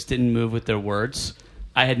their lips didn't move with their words.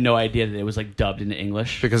 I had no idea that it was like dubbed into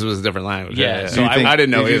English because it was a different language. Yeah. So I didn't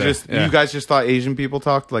know either. You guys just thought Asian people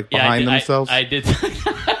talked like behind themselves? I did.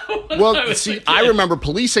 Well, see, I remember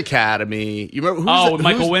Police Academy. You remember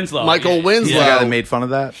Michael Winslow. Michael Winslow. Yeah, they made fun of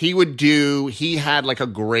that. He had like a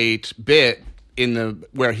great bit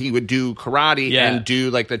where he would do karate and do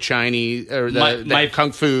like the Chinese or the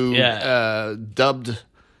kung fu dubbed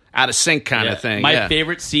out of sync kind of thing. My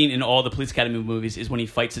favorite scene in all the Police Academy movies is when he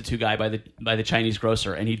fights the two guy by the Chinese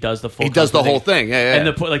grocer, and he does the full. He does the whole thing. And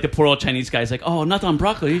the poor old Chinese guy's like, "Oh, not on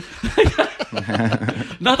broccoli,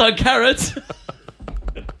 not on carrots."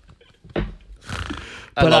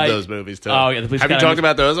 I love those movies too. Oh yeah, the Police Have Academy. you talked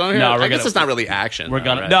about those on here? No, I guess it's not really action. We're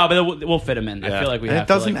gonna no, but we'll fit them in. I feel like we. And have it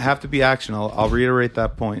doesn't to, have to be action. I'll reiterate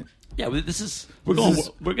that point. Yeah, this is we're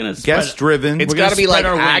gonna guest driven. It's got to be like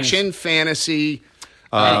action, fantasy,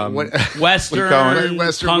 Western,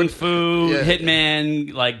 kung fu,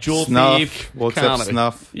 hitman, like jewel thief, except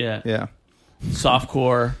snuff. Yeah.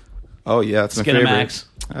 Softcore. Oh yeah, it's my favorite. Skinamax.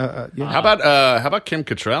 How about Kim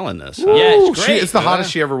Cattrall in this? Yeah, it's great. It's the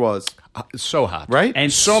hottest she ever was. So hot, right?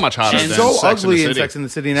 And so much hotter. She's than so Sex ugly in in Sex and the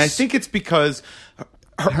City, and I think it's because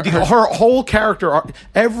her whole character,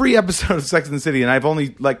 every episode of Sex and the City, and I've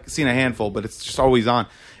only seen a handful, but it's just always on.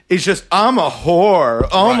 It's just, I'm a whore.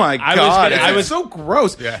 Oh my God. I was so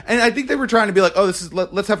gross. Yeah. And I think they were trying to be like,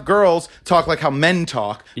 let's have girls talk like how men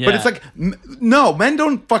talk. Yeah. But it's like, no, men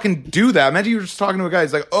don't fucking do that. Imagine you're just talking to a guy,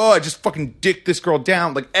 he's like, oh, I just fucking dicked this girl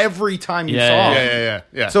down like every time you saw him.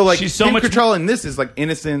 Yeah. So like, she's Kim Cattrall in this is like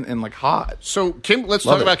innocent and like hot. So let's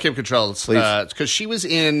talk about Kim Cattrall. Because she was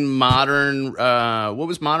in Modern, what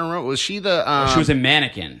was Modern? Was she the... she was in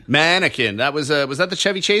Mannequin. Mannequin. That was that the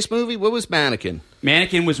Chevy Chase movie? What was Mannequin?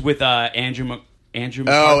 Mannequin was with Andrew McCarthy.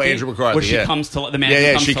 Oh, Andrew McCarthy. Where she comes to the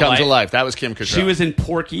mannequin. She comes to life. That was Kim Cattrall. She was in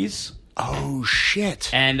Porky's. Oh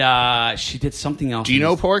shit! And she did something else. Do you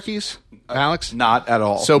know Porky's, Alex? Not at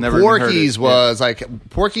all. So Porky's was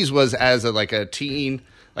Porky's was as a teen.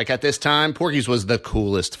 Like at this time, Porky's was the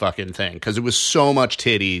coolest fucking thing because it was so much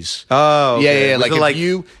titties. Oh, okay. Yeah. Was Like it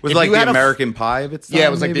you was like the American Pie of its time. Yeah,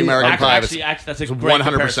 it was like the American Pie. Actually, that's a great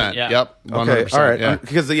 100%. Yeah. Yep. 100%. Okay, all right. Yeah.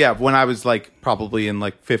 Because when I was probably in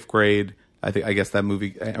fifth grade, I guess that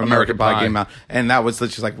movie American Pie came out, and that was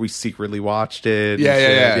just like we secretly watched it.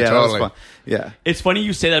 Yeah, totally. That was fun. Yeah, it's funny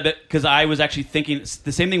you say that because I was actually thinking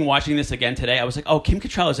the same thing watching this again today. I was like, oh, Kim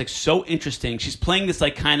Cattrall is so interesting. She's playing this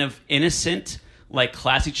kind of innocent,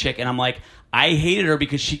 classy chick, and I'm like, I hated her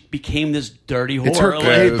because she became this dirty whore. It's her,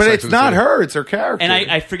 but it's not her; it's her character. And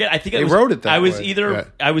I forget. I think they wrote it that I was way.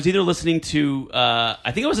 I was either listening to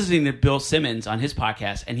I think I was listening to Bill Simmons on his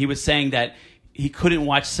podcast, and he was saying that he couldn't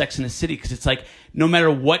watch Sex and the City because it's like no matter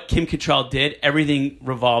what Kim Cattrall did, everything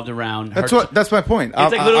revolved around her. That's my point.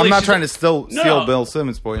 I'm not trying to steal Bill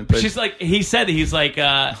Simmons' point. But she's like he said he's like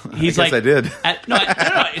I guess I did.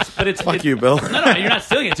 Fuck you, Bill. No, you're not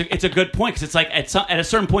stealing it. It's a good point because it's like at a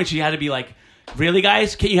certain point she had to be like, really,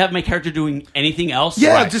 guys, can't you have my character doing anything else?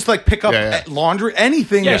 Yeah, just pick up laundry,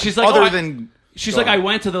 anything. Yeah, she's like other than. She's like, I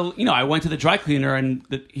went to the dry cleaner and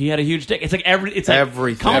he had a huge dick. It's like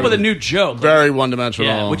everything. Come up with a new joke. Very one dimensional.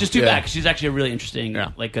 Yeah, which is too bad because she's actually a really interesting,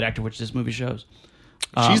 good actor, which this movie shows.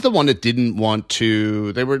 She's the one that didn't want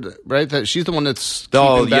to. They were right. That she's the one that's.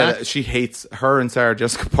 Oh yeah, back. She hates her and Sarah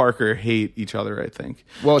Jessica Parker hate each other. I think.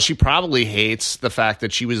 Well, she probably hates the fact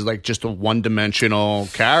that she was just a one-dimensional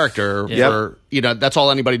character. For that's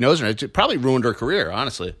all anybody knows her. It probably ruined her career,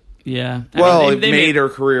 honestly. Yeah. Well, it made her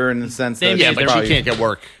career in the sense that but she can't get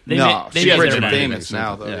work. She's rich and famous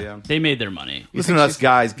now, though. Yeah. They made their money. Listen to us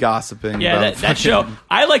guys gossiping. Yeah, that show.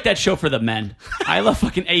 I like that show for the men. I love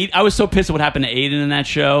fucking Aiden. I was so pissed at what happened to Aiden in that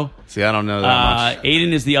show. See, I don't know that much.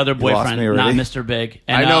 Aiden is the other boyfriend, not Mr. Big.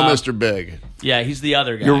 And, I know Mr. Big. Yeah, he's the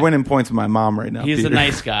other guy. You're winning points with my mom right now. He's Peter. a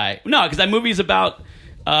nice guy. No, because that movie's about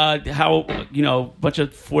how a bunch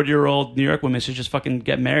of 40-year-old New York women should just fucking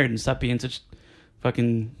get married and stop being such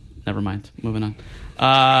fucking. Never mind. Moving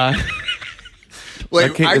on.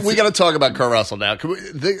 Wait, we got to talk about Kurt Russell now.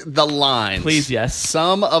 The lines. Please, yes.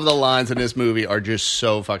 Some of the lines in this movie are just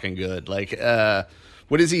so fucking good.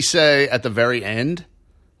 What does he say at the very end?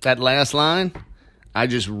 That last line? I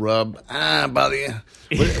just rub, buddy.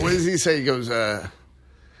 What does he say? He goes,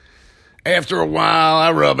 after a while,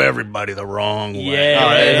 I rub everybody the wrong way.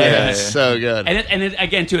 Yeah. It's so good. And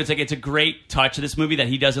again, too, it's a great touch of this movie that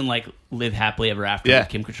he doesn't live happily ever after with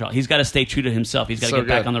Kim Cattrall. He's got to stay true to himself. He's got to get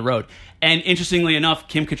back on the road. And interestingly enough,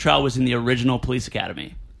 Kim Cattrall was in the original Police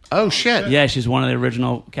Academy. Oh shit! Yeah, she's one of the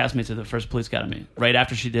original castmates of the first Police Academy. Right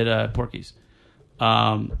after she did Porky's.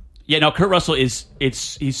 Kurt Russell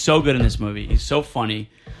he's so good in this movie. He's so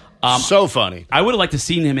funny. So funny. I would have liked to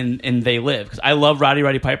seen him in They Live because I love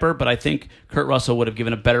Roddy Piper, but I think Kurt Russell would have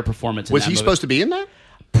given a better performance. Was he supposed to be in that?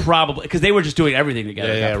 Probably because they were just doing everything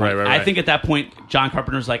together. At that point. Right. I think at that point, John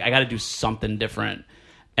Carpenter's like, I got to do something different,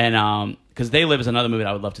 and because They Live is another movie that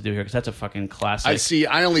I would love to do here because that's a fucking classic.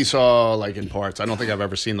 I only saw like in parts. I don't think I've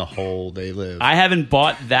ever seen the whole They Live. I haven't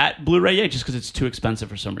bought that Blu-ray yet just because it's too expensive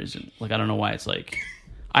for some reason. Like I don't know why it's like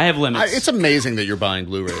I have limits. It's amazing that you're buying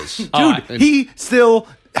Blu-rays. Dude, he still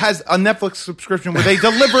has a Netflix subscription where they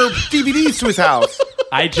deliver DVDs to his house.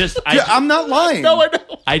 I'm not lying. No, I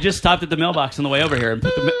know. I just stopped at the mailbox on the way over here and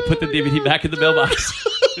put the DVD back in the mailbox.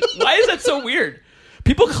 Why is that so weird?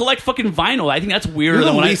 People collect fucking vinyl. I think that's weirder You're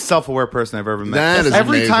than the when least self-aware person I've ever met. That is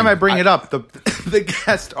Every amazing. time I bring it up, the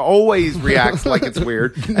guest always reacts like it's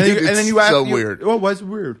weird, and then you ask, so weird. Oh, why is it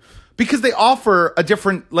weird? Because they offer a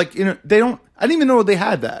different, like, you know, they don't. I didn't even know they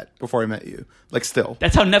had that before I met you. Like, still,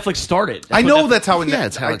 That's how Netflix started. I know that's how. Yeah,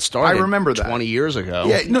 it's how it started. I remember that 20 years ago.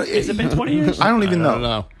 Yeah, no, Has it been 20 years? I don't even know. don't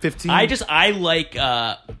know. 15. I like.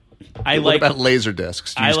 What about laser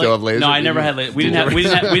discs? Do you still have laser? No, I never had. We didn't have money.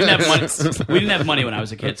 We didn't have money when I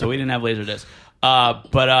was a kid, so we didn't have laser discs.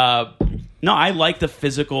 No, I like the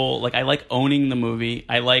physical. Like I like owning the movie.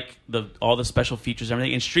 I like all the special features and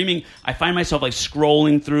everything. And streaming, I find myself like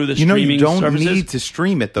scrolling through the streaming you don't services. need to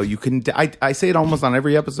stream it though. You can. I say it almost on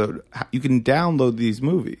every episode. You can download these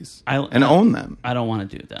movies and own them. I don't want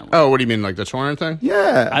to do that. Oh, what do you mean, like the torrent thing?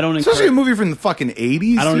 Yeah, I don't especially encourage- a movie from the fucking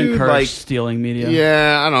 80s. I don't dude. encourage like, stealing media.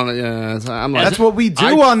 Yeah, I don't know. Yeah, I'm like, that's what we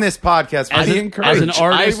do on this podcast. As We an encourage.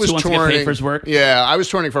 artist who wants to get paid for his work. Yeah, I was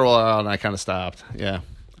touring for a while and I kind of stopped. Yeah,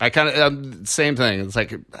 I kind of same thing. It's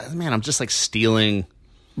like, man, I'm just like stealing.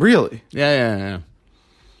 Really? Yeah.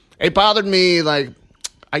 It bothered me. Like,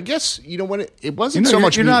 I guess you know what? It wasn't so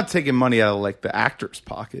much. You're not taking money out of like the actor's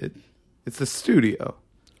pocket. It's the studio.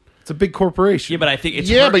 It's a big corporation. Yeah, but I think it's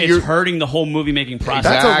you're hurting the whole movie making process.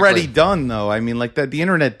 That's Exactly. already done, though. I mean, like that. The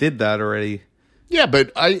internet did that already. Yeah,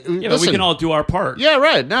 but Yeah, but we can all do our part. Yeah,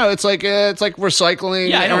 right. No, it's like recycling.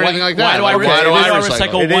 Yeah, I know. or anything like that. Why do I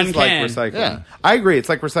recycle It one is like can? recycling. Yeah. I agree. It's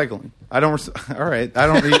like recycling. I don't. All right. I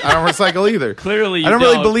don't. I don't recycle either. Clearly, I don't you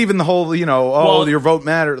really don't. believe in the whole. Well- Your vote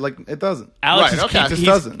matter. Like it doesn't. Alex, Right, is okay. keep- It just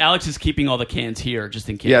he's- doesn't. Alex is keeping all the cans here just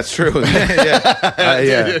in case. Yeah, it's true.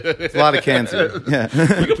 yeah. It's a lot of cancer. Yeah.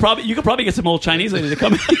 You could probably get some old Chinese lady to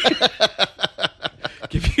come in.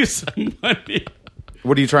 Give you some money.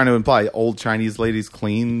 What are you trying to imply? Old Chinese ladies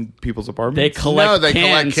clean people's They apartments? collect, they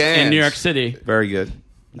collect in cans. New York City. Very good.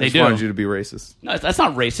 They I just do. wanted you to be racist. No, that's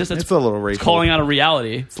not racist. That's It's a little It's racial. calling out a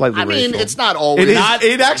reality. Slightly I mean, racial. it's not always. It is.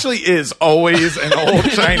 It actually is always an old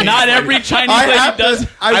Chinese. Not lady. every Chinese I lady have to- does.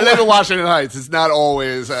 I live in Washington Heights. It's not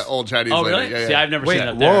always old Chinese. Oh, lady. really? Yeah, See, I've never Wait, seen it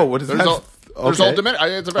up there. whoa! What is There's that? old, there's Okay. old Dominican.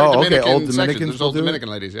 It's a very Oh, okay, Dominican old section. Dominicans There's will old do it? Dominican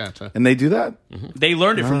ladies. Yeah. So. And they do that? They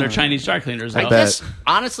learned it from their Chinese dry cleaners, though. I guess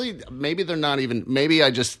honestly, maybe they're not even. Maybe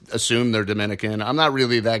I just assume they're Dominican. I'm not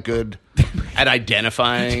really that good at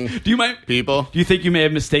identifying. Do you mind? people? Do you think you may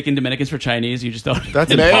have mistaken Dominicans for Chinese? You just don't. That's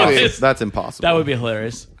Maybe. impossible. That's impossible. That would be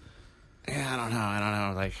hilarious. Yeah, I don't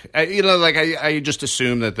know. Like, I just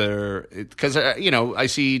assume that they're because I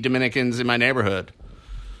see Dominicans in my neighborhood.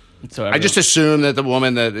 So I just assume that the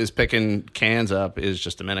woman that is picking cans up is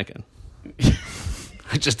just Dominican.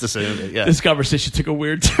 I just assumed it. Yeah. this conversation took a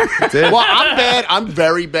weird turn. Did. Well, I'm bad. I'm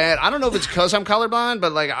very bad. I don't know if it's because I'm colorblind,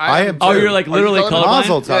 but like I am. Oh, too. you're like literally colorblind? colorblind?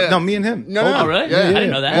 Mazel tov. Yeah. No, me and him. No, Both no. of Oh, really? Yeah, I didn't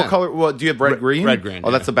know that. What color? Well, do you have red green? red green,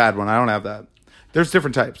 Oh, that's yeah. a bad one. I don't have that. There's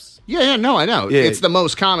different types. Yeah, no, I know. Yeah. It's the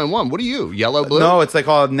most common one. What are you? Yellow, blue? No, it's like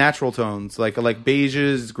all natural tones, like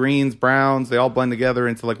beiges, greens, browns. They all blend together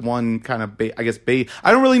into like one kind of I guess beige.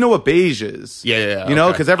 I don't really know what beige is. Yeah. You know,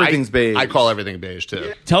 okay. because everything's beige. I call everything beige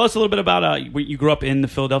too. Tell us a little bit about you grew up in the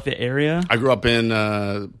Philadelphia area. I grew up in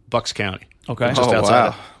Bucks County. Okay. Just Oh outside.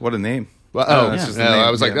 wow, what a name! Well, that's yeah. just the No, name,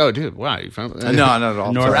 I was like, yeah. oh, dude, wow, you from? No, not at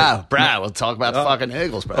all. North- Sorry. Bro, we'll talk about fucking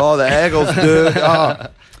Eagles, bro. Oh, the Eagles, dude. Oh.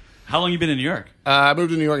 How long you been in New York? I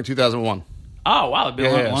moved to New York in 2001. Oh wow, it's been a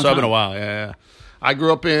long so time. it's been a while. Yeah. I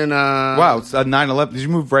grew up in Wow, it's 9/11. Did you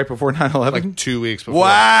move right before 9/11? like 2 weeks before. Wow,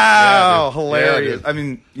 Yeah, dude. hilarious. Yeah, I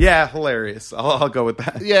mean, yeah, hilarious. I'll go with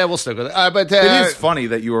that. yeah, we'll stick with it. But It is funny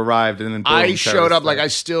that you arrived and then boom, I showed up terrorist like I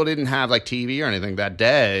attack. still didn't have like TV or anything that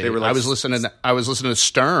day. They were like- I was listening to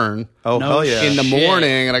Stern Oh No hell yeah! in the Shit.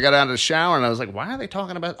 morning, and I got out of the shower and I was like, why are they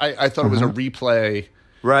talking about? I thought it was a replay.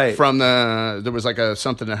 Right. From there was like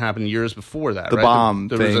something that happened years before that. The right? bomb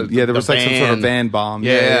There was thing. Yeah, there was like some sort of van bomb.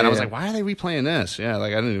 Yeah, and I was yeah. like, why are they replaying this? Yeah,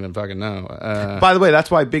 like I didn't even fucking know. By the way,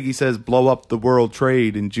 that's why Biggie says "blow up the World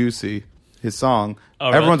Trade" in Juicy, his song. Oh,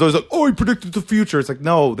 really? Everyone's always like, "Oh, he predicted the future." It's like,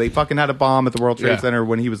 no, they fucking had a bomb at the World Trade Yeah. Center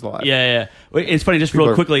when he was alive. Yeah. Wait, it's funny, just People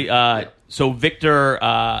real are- quickly. So Victor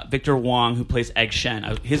Wong, who plays Egg Shen,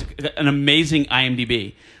 an amazing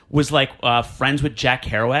IMDb, was like friends with Jack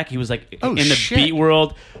Kerouac. He was like in the shit. beat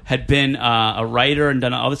world, had been a writer and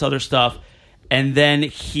done all this other stuff, and then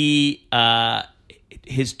his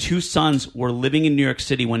his two sons were living in New York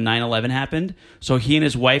City when 9/11 happened. So he and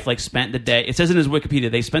his wife like spent the day. It says in his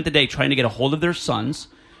Wikipedia they spent the day trying to get a hold of their sons,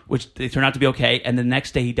 which they turned out to be okay. And the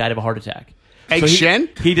next day he died of a heart attack. Hey, Shen?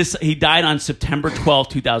 He died on September 12th,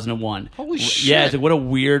 2001. Holy shit! Yeah, it's like, what a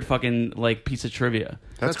weird fucking like piece of trivia.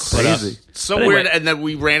 That's crazy. So But anyway, weird, and then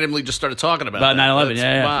we randomly just started talking about 9/11.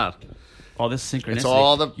 Yeah. Wow. All this synchronicity. It's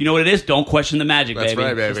all the- You know what it is? Don't question the magic, That's baby.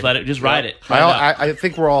 right, baby. Just let it. Just ride it. I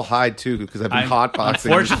think we're all high too because I've been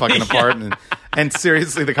hotboxing and just fucking apart, and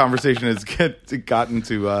seriously, the conversation has gotten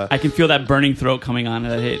to. I can feel that burning throat coming on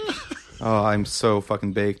that hit. Oh, I'm so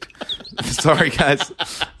fucking baked. Sorry, guys.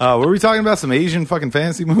 Were we talking about some Asian fucking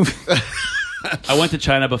fantasy movie? I went to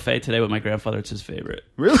China Buffet today with my grandfather. It's his favorite.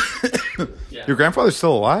 Really? Your grandfather's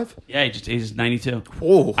still alive? Yeah, he's 92.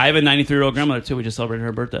 Whoa. I have a 93-year-old grandmother too. We just celebrated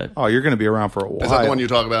her birthday. Oh, you're going to be around for a while. Is that the one you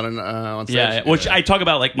talk about on stage? Yeah, which I talk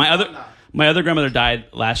about. Like my other grandmother died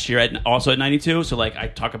last year, also at 92. So like I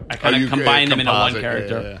kind of combine them into one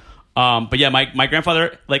character. Yeah. But yeah, my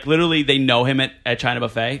grandfather, like literally, they know him at China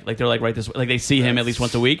Buffet. Like they're like right this way. Like they see him at least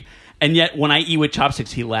once a week. And yet when I eat with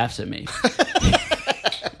chopsticks, he laughs at me.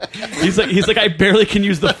 He's like I barely can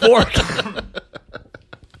use the fork.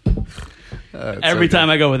 Every time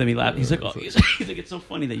I go with him, he laughs. He's like, he's like, it's so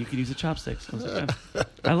funny that you can use the chopsticks. I was like,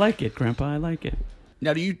 I like it, Grandpa. I like it.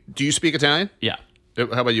 Now, do you speak Italian? Yeah. How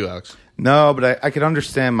about you, Alex? No, but I could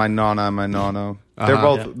understand my nonna and my nonno. They're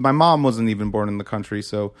both. Yeah. My mom wasn't even born in the country,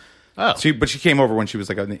 so. Oh. She came over when she was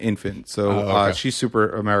like an infant, so okay. She's super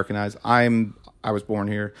Americanized. I was born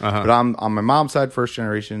here, but I'm on my mom's side first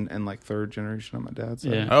generation and like third generation on my dad's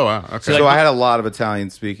side. Yeah. Oh wow. Okay. So I had a lot of Italian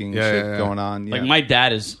speaking Yeah. going on. Yeah. Like my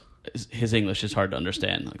dad his English is hard to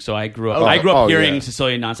understand. Like so I grew up hearing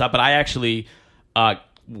Sicilian nonstop, but I actually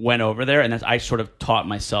went over there and I sort of taught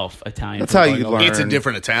myself Italian. That's how you learn. It's a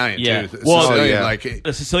different Italian too. Well, Sicilian,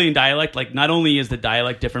 the Sicilian dialect, like not only is the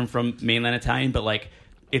dialect different from mainland Italian, but like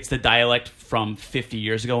it's the dialect from 50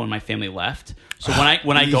 years ago when my family left. So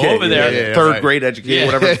when I go over there, third grade education,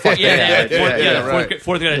 whatever the fuck.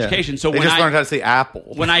 Fourth grade education. So they just learned how to say apple.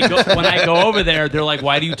 When I go over there, they're like,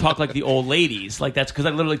 "Why do you talk like the old ladies?" Like that's because I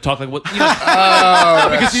literally talk like what. You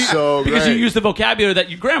know, because you use the vocabulary that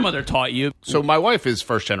your grandmother taught you. So my wife is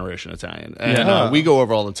first generation Italian, and we go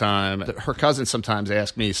over all the time. Her cousins sometimes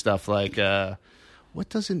ask me stuff like, "What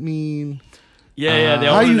does it mean?" Yeah. They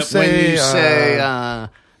all how you when say? You say,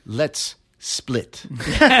 "Let's split."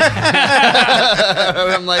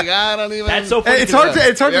 I'm like, I don't even. That's so funny. It's hard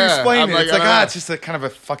to explain I'm it. like, It's like it's just a kind of a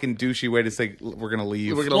fucking douchey way to say we're gonna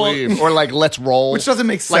leave. We're gonna leave, or like let's roll, which doesn't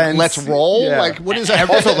make like sense. let's roll. Yeah. Like what is that?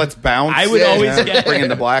 Also, let's bounce. I would always get bring in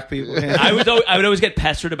the black people. I would always get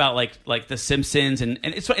pestered about like the Simpsons and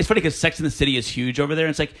it's funny because Sex and the City is huge over there. And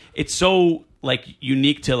it's like it's so like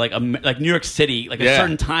unique to like New York City, like a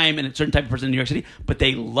certain time and a certain type of person in New York City, but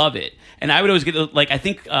they love it. And I would always get like I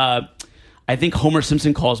think Homer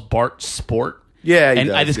Simpson calls Bart sport. Yeah, and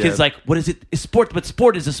this kid's like, "What is it? It's sport, but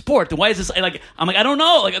sport is a sport. Then why is this?" I'm like, I don't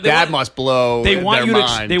know. Like that must blow. They want their you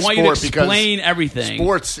mind. They want you to explain everything.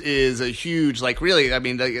 Sports is a huge, like, really. I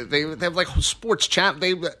mean, they have like sports chat.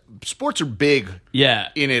 Sports are big. Yeah.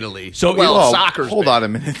 In Italy. So soccer's hold big. on a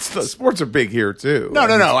minute. Sports are big here too. No.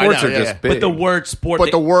 Sports I know, are just big. But the word sport. But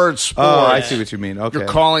the word sport. Oh, I see what you mean. Okay. You're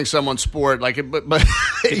calling someone sport, like, but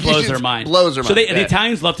it blows their mind. Blows their mind. So the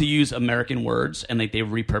Italians love to use American words and like they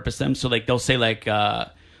repurpose them. So like they'll say like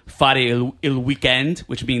fare il weekend,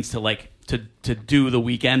 which means to like to do the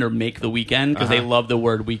weekend or make the weekend because they love the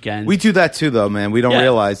word weekend. We do that too, though, man. We don't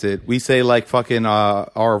realize it. We say like fucking au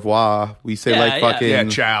revoir. We say like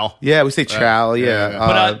fucking ciao. Yeah, we say ciao. Yeah.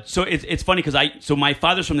 But so it's funny because my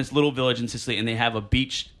father's from this little village in Sicily and they have a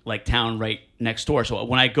beach like town right next door. So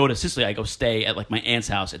when I go to Sicily, I go stay at like my aunt's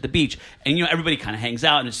house at the beach, and you know everybody kind of hangs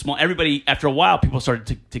out and it's small. Everybody after a while, people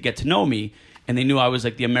started to get to know me, and they knew I was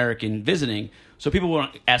like the American visiting. So people would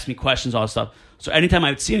ask me questions, all this stuff. So anytime I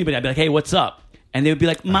would see anybody, I'd be like, "Hey, what's up?" And they would be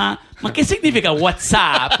like, "Ma che significa what's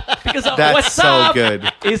up?" Because that's what's so up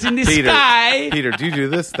good. Is in the Peter, sky. Peter, do you do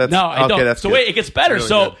this? That's, no, I don't. That's so good. wait, it gets better. Really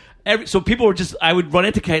so good. so people were just, I would run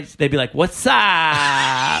into kids. They'd be like, "What's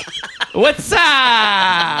up? What's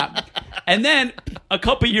up?" And then a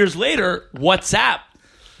couple years later, WhatsApp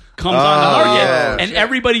comes on the market, and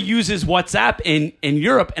everybody uses WhatsApp in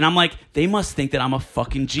Europe, and I'm like, they must think that I'm a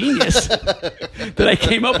fucking genius that I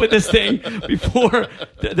came up with this thing before.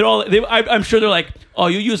 I'm sure they're like, "Oh,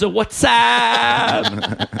 you use a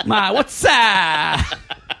WhatsApp, my WhatsApp."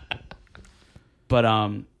 But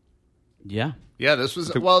yeah. Yeah, this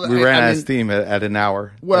was we ran out of steam at an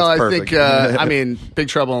hour. Well, That's I perfect. think I mean, Big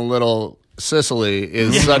Trouble in Little Sicily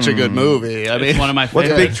is such a good movie. I mean, It's one of my What's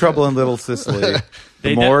favorites. Big Trouble in Little Sicily?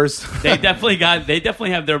 The Moors. They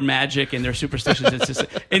definitely have their magic and their superstitions in Sicily.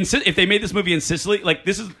 If they made this movie in Sicily, like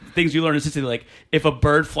this is things you learn in Sicily. Like if a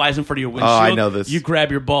bird flies in front of your windshield, I know this. You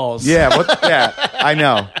grab your balls. Yeah, I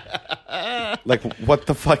know. Like, what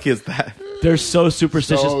the fuck is that? They're so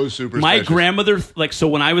superstitious. So superstitious. My grandmother, so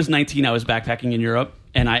when I was 19, I was backpacking in Europe,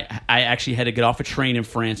 and I actually had to get off a train in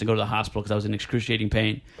France and go to the hospital because I was in excruciating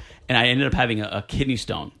pain, and I ended up having a kidney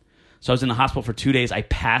stone. So I was in the hospital for 2 days. I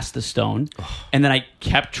passed the stone, and then I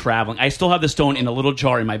kept traveling. I still have the stone in a little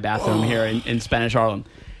jar in my bathroom here in Spanish Harlem.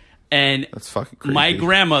 And that's fucking creepy. My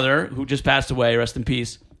grandmother, who just passed away, rest in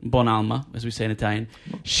peace, bon alma, as we say in Italian,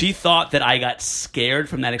 she thought that I got scared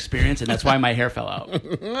from that experience, and that's why my hair fell out.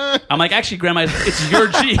 I'm like, actually, Grandma, it's your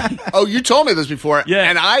gene. Oh, you told me this before, yeah.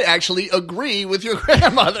 And I actually agree with your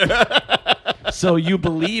grandmother. So you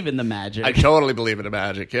believe in the magic? I totally believe in the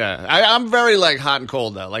magic. Yeah, I'm very like hot and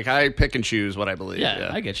cold though. Like I pick and choose what I believe. Yeah.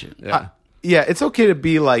 I get you. Yeah. Yeah, it's okay to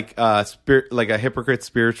be like like a hypocrite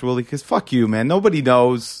spiritually, because fuck you, man. Nobody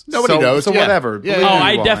knows. Nobody knows. So whatever. Yeah. Oh,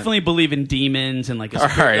 I definitely believe in demons and like a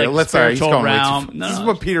spiritual realm. This is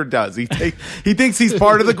what Peter does. He thinks he's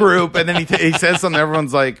part of the group, and then he says something.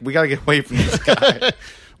 Everyone's like, "We got to get away from this guy."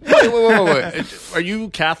 Wait. Are you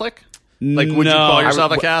Catholic? Like, would you call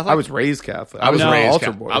yourself a Catholic? I was raised Catholic. I was raised altar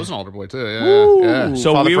Catholic. boy. I was an altar boy too. Yeah.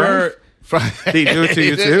 So Father we were. Did he do it to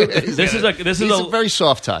you too? This is a very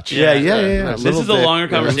soft touch. Yeah. This is a longer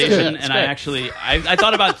conversation, and I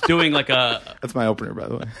thought about doing like a. That's my opener, by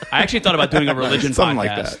the way. I actually thought about doing a religion Something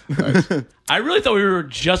podcast. like that. I really thought we were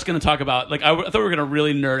just going to talk about I thought we were going to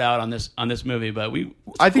really nerd out on this movie, but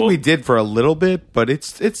I think we did for a little bit, but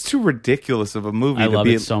it's too ridiculous of a movie. I to love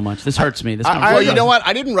be, it so much. This hurts me. Well, you know what?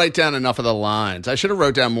 I didn't write down enough of the lines. I should have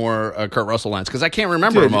wrote down more Kurt Russell lines because I can't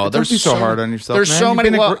remember them all. Don't be so hard on yourself. There's man. so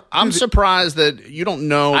You've many. I'm surprised that you don't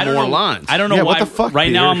know more lines. I don't know why. What the fuck, right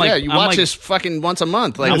Peter? now, I'm like, yeah, you watch this fucking once a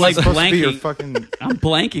month. Like, I'm like blanking. blanking. I'm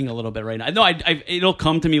blanking a little bit right now. No, it'll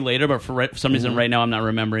come to me later, but for some reason, right now, I'm not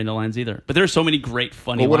remembering the lines either. But there's so many great,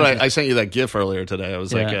 funny. Well, lines. I sent you that GIF earlier today. I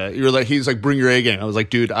was like, you were like, he's like, bring your A game. I was like,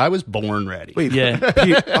 dude, I was born ready. Wait, yeah.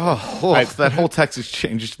 That whole text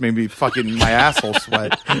exchange just made me fucking my asshole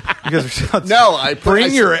sweat. Wait,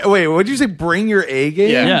 what did you say? Bring your A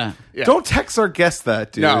game? Yeah. Don't text our guest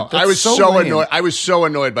that, dude. No, That's I was so lame. annoyed. I was so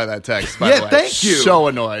annoyed by that text. By the way. Thank you. So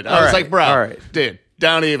annoyed. I was like, bro, all right. dude,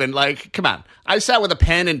 don't even like. Come on. I sat with a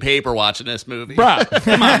pen and paper watching this movie, bro.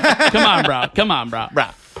 Come on, bro.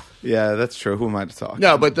 Yeah, that's true. Who am I to talk?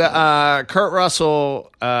 No, but the Kurt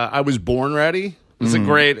Russell, I was born ready. It's a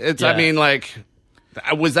great. It's. Yeah. I mean, like,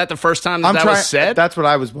 was that the first time that was said? That's what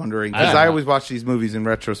I was wondering, because I always watch these movies in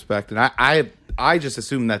retrospect, and I just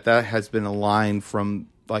assume that has been a line from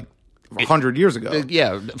like 100 years ago.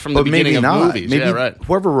 Yeah, from the beginning of movies. Maybe yeah, right.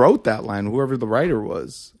 Whoever wrote that line, whoever the writer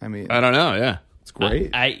was. I mean, I don't know. Yeah. It's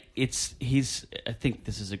great. I think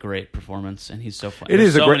this is a great performance, and he's so funny. It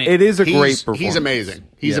is a great performance. He's amazing.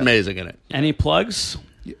 He's amazing in it. Any plugs?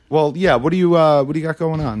 Well, yeah. What do you got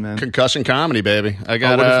going on, man? Concussion comedy, baby. I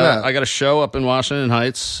got what is that? I got a show up in Washington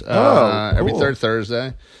Heights every third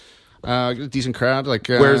Thursday. A decent crowd. Like,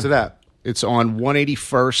 where is it at? It's on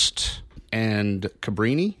 181st and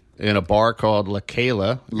Cabrini in a bar called La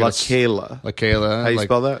Cala. La Cala. How you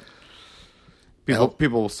spell that?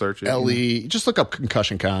 People will search it. L-E. Just look up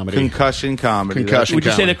concussion comedy. Concussion comedy. Would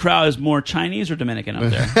you say the crowd is more Chinese or Dominican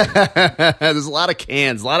up there? There's a lot of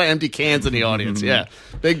cans, a lot of empty cans in the audience. Yeah,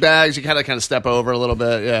 big bags. You kind of step over a little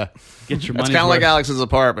bit. Yeah, get your money. It's kind of like Alex's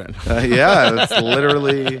apartment. Yeah, it's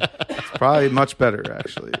probably much better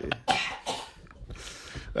actually.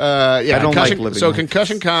 I don't like living. So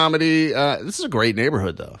concussion comedy. This is a great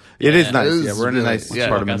neighborhood, though. It is nice. Yeah, we're in a nice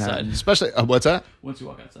part of Manhattan. Especially what's that? Once you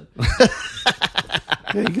walk outside.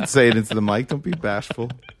 Yeah, you can say it into the mic. Don't be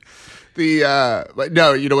bashful. But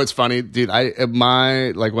no, you know what's funny, dude? When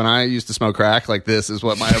I used to smoke crack, like this is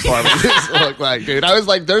what my apartment used to look like, dude. I was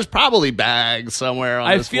like, there's probably bags somewhere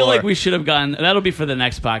on this feel floor. like we should have gone. That'll be for the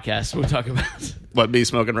next podcast. We'll talk about what, me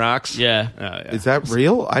smoking rocks. Yeah. Is that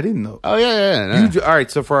real? I didn't know. Oh yeah. All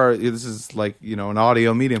right. So far, this is like an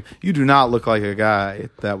audio medium. You do not look like a guy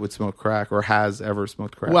that would smoke crack or has ever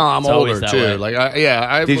smoked crack. Well, I'm older too. Way. Like,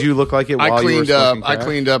 did you look like it? While you were smoking crack? I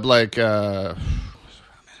cleaned up like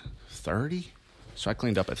 30. So I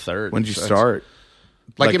cleaned up at 30. When did you start?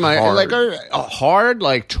 Like in my hard. hard,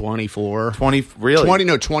 like 24. 20,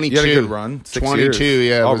 really? 22. You had a good run. 22,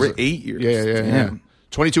 yeah. Oh, 8 years. Yeah.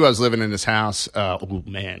 22, I was living in this house. Oh,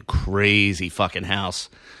 man, crazy fucking house.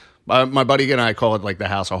 My buddy and I call it like the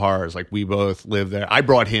House of Horrors. Like, we both lived there. I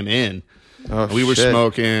brought him in. Oh, we were shit.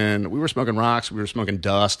 smoking rocks. We were smoking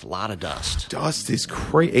dust. A lot of dust. Dust is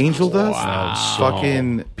crazy. Angel dust? Wow.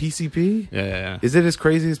 Fucking PCP? Yeah. Is it as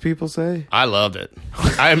crazy as people say? I loved it.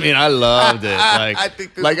 I mean, I loved it. Like, I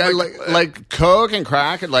think this like coke and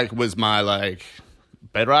crack. It was my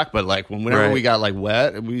bedrock. But whenever Right. we got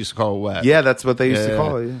wet, we used to call it wet. Yeah, that's what they used to Yeah.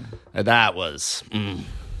 call it. Yeah. And that was.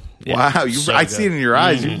 Wow, I see it in your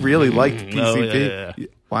eyes. You really liked PCP. Oh, yeah.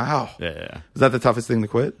 Wow. Yeah. Is that the toughest thing to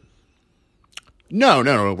quit?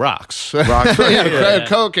 No, rocks. Rocks. Yeah,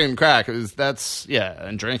 coke and crack. And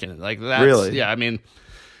drinking. That's, Really? Yeah, I mean,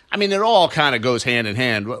 it all kind of goes hand in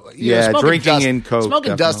hand. Yeah, smoking drinking dust, and coke,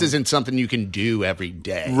 Smoking dust definitely. isn't something you can do every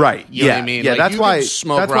day. Right. You know Yeah. what I mean? Yeah, that's you why- can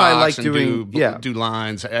smoke that's why I rocks like and doing- do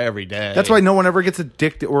lines every day. That's why no one ever gets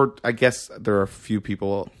addicted, or I guess there are a few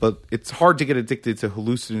people, but it's hard to get addicted to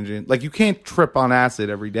hallucinogen. Like, you can't trip on acid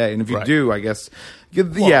every day. And if you Right. do, I guess,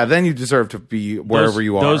 then you deserve to be wherever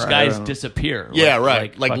you are. Those I guys don't know. disappear. Yeah,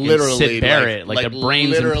 right. Like fucking literally, Sid Barrett, like their brains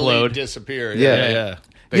literally implode. disappear. Yeah.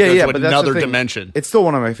 They go to but that's the another thing. dimension. It's still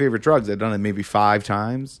one of my favorite drugs. I've done it maybe 5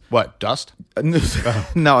 times. What, dust?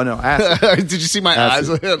 No, acid. Did you see my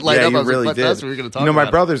Acid. eyes light Yeah, up? you I was really like, did. that's what we're going to talk You know, my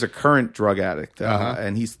about. brother's a current drug addict,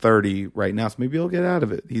 and he's 30 right now, so maybe he'll get out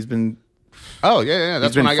of it. He's been Oh, yeah.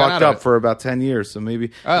 That's he's been when I got fucked out of up it. for about 10 years, so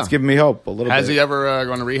maybe it's giving me hope a little Has bit. he ever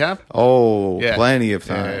gone to rehab? Oh, Yeah. plenty of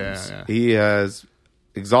Yeah, times. yeah. He has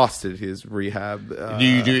exhausted his rehab.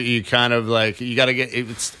 You kind of you got to get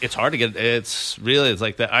it's hard to get. It's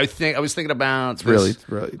like that. I was thinking about this, really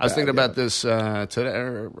I was bad, thinking about this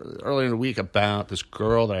today earlier in the week about this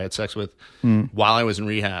girl that I had sex with while I was in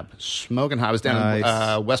rehab, smoking high. I was down in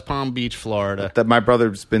Nice. West Palm Beach, Florida. that my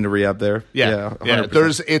brother's been to rehab there. Yeah.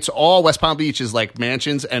 100%. It's all West Palm Beach is like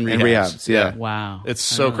mansions and rehabs. And rehabs, yeah. Wow. It's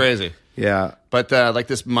so crazy. Yeah. But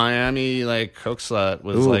this Miami coke slut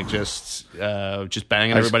was Ooh. just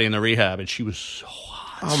banging everybody in the rehab, and she was so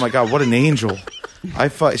hot. Oh my god, what an angel!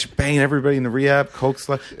 She's banging everybody in the rehab, coke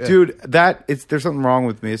slut. Dude, there's something wrong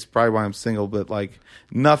with me. It's probably why I'm single, but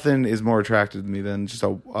nothing is more attractive to me than just a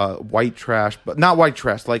white trash, but not white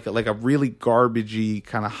trash, like a really garbagey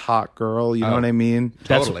kind of hot girl. You know what I mean?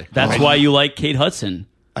 Totally. That's why you like Kate Hudson.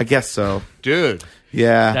 I guess so. Dude.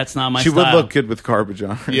 Yeah, That's not my She would style. look good with garbage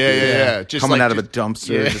on her. Yeah. Just coming out of a just-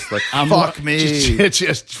 dumpster, yeah. just fuck me.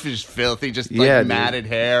 just filthy, just Dude. matted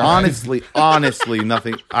hair. Honestly,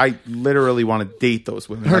 nothing. I literally want to date those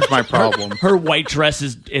women. That's my problem. Her white dress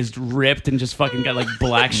is ripped and just fucking got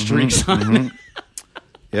black streaks on it.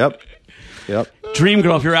 Yep. Dream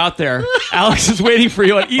Girl, if you're out there, Alex is waiting for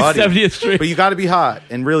you on East Buddy. 70th Street. But you got to be hot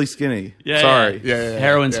and really skinny. Yeah, Sorry. Yeah.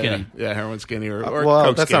 Heroin skinny. Yeah, heroin skinny or Well,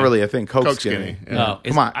 coke that's skinny. not really a thing. Coke, Coke skinny. skinny. No,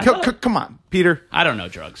 Come on. I thought- Come on, Peter. I don't know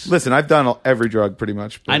drugs. Listen, I've done every drug pretty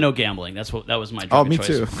much. but- I know gambling. That was my drug Oh, of me choice.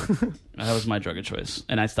 too. That was my drug of choice.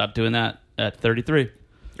 And I stopped doing that at 33.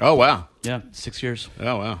 Oh, wow. Yeah, 6 years.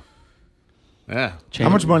 Oh, wow. Yeah. How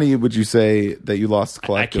much money would you say that you lost I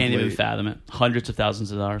collectively? can't even fathom it. Hundreds of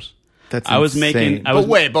thousands of dollars. That's I was insane. making. I was,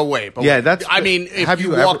 But wait. Yeah, that's- I mean, if have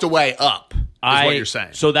you you walked ever- away up, is what you're saying.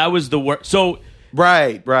 So that was the worst. So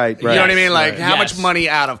Right. you know what I mean? Like, right. how Yes. much money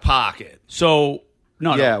out of pocket?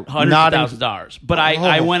 no, Yeah, hundreds not of in- thousands of dollars. But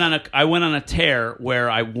I Oh. went on a tear where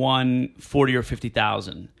I won 40 or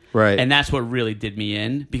 50,000. Right. And that's what really did me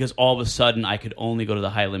in, because all of a sudden I could only go to the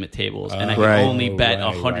high limit tables and I could Right. only bet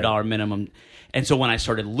 $100 minimum. And so when I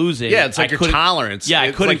started losing, Yeah, it's like I your couldn't- tolerance. Yeah, I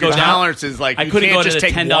It's couldn't like go your down. tolerance is like I you couldn't can't go to just the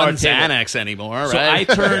take $10 one table. Xanax anymore, So right?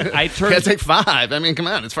 I turned. Can't take 5. I mean, come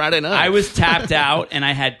on, it's Friday night. I was tapped out, and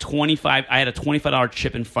I had a $25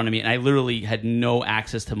 chip in front of me, and I literally had no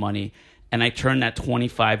access to money. And I turned that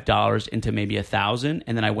 $25 into maybe 1,000,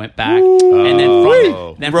 and then I went back, and then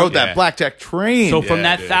You rode that blackjack train. So from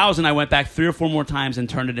that dude. 1,000, I went back 3 or 4 more times and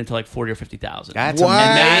turned it into like 40 or 50,000. That's Wow.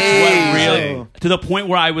 And that's what amazing. really, to the point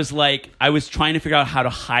where I was trying to figure out how to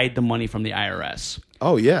hide the money from the IRS.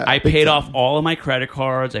 Oh yeah, I big paid time. off all of my credit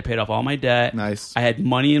cards. I paid off all my debt. Nice. I had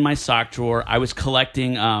money in my sock drawer. I was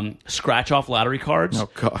collecting scratch-off lottery cards Oh,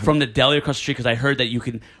 God. from the deli across the street because I heard that you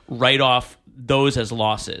can write off those as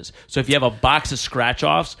losses. So if you have a box of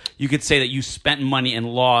scratch-offs, you could say that you spent money and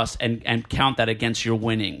lost and count that against your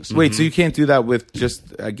winnings. Wait, so you can't do that with just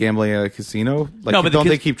gambling at a casino? Like, No, but don't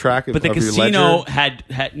they keep track of? But the of your casino ledger? had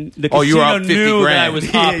the Oh, you were casino up 50 knew that I grand. was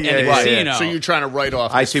up Yeah, in yeah, the yeah. casino. So you're trying to write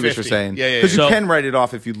off. I this see what you're 50. saying. Yeah, Because So- you can write it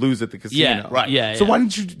off if you lose at the casino. Yeah, right. Yeah, So yeah. why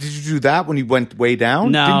did you do that when you went way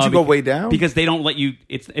down? No, Didn't you go way down? Because they don't let you.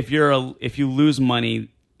 It's if you lose money,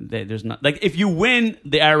 there's not like if you win,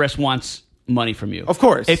 the IRS wants money from you. Of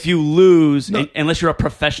course. If you lose, unless you're a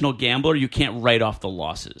professional gambler, you can't write off the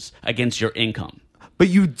losses against your income. But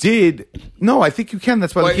you did. No, I think you can.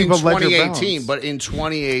 That's why But they keep in a ledger 2018, balance. but in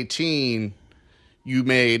 2018, you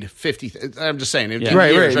made 50. I'm just saying, in Yeah. 10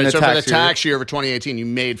 Right, years, right, in the So for the tax year. tax year for 2018, you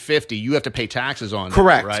made 50. You have to pay taxes on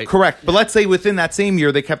Correct, it, right? correct. But let's say within that same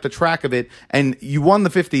year they kept a track of it, and you won the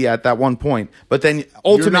 50 at that one point. But then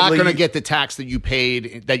ultimately, You're not going to get the tax that you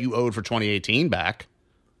paid that you owed for 2018 back.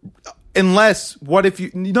 unless what if you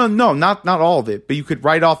not all of it, but you could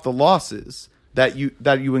write off the losses that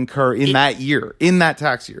you incur in that year, in that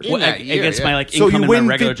tax year. In that year, against yeah. my like So income you in win. my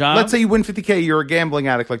regular job. Let's say you win 50K. You're a gambling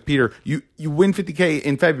addict like Peter. You win 50K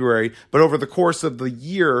in February, but over the course of the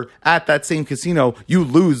year at that same casino, you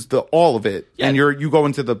lose all of it, and you go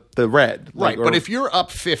into the red. Right. But if you're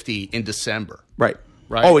up 50 in December. right.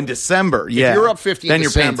 Right. Oh, in December, yeah. If you're up 50 in then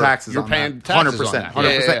December, you're paying taxes. you're on paying that. taxes on 100%, that.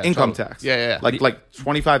 100% income totally. tax. Yeah. Like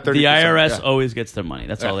 25, 30%. the IRS yeah. always gets their money.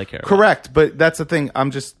 That's all they care about. Correct, but that's the thing.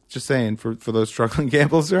 I'm just saying for those struggling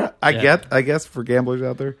gamblers, I guess for gamblers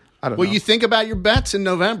out there, I don't know. Well, you think about your bets in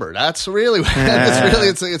November. That's really,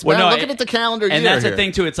 it's Well, bad. no, Looking at the calendar year and that's here. the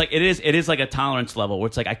thing too. It's like it is like a tolerance level where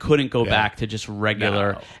it's like I couldn't go back to just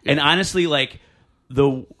regular. No. And honestly, like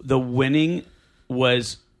the winning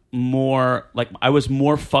was more like I was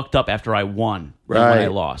more fucked up after I won than when I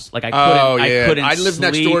Right. lost. Like I couldn't. I lived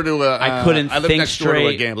next sleep. door to a. I couldn't I lived think next door to a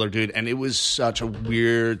straight. gambler, dude, and it was such a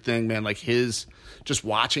weird thing, man. Like just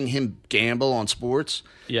watching him gamble on sports.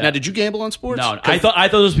 Yeah. Now, did you gamble on sports? No, I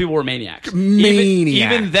thought those people were maniacs.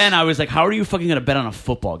 Maniacs. Even then, I was like, "How are you fucking gonna bet on a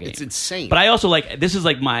football game?" It's insane. But I also like this is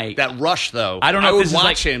like my. that rush though. I don't know I if would this is watch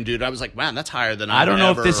like- him, dude. I was like, man, that's higher than I don't know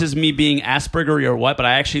ever. if this is me being Asperger or what, but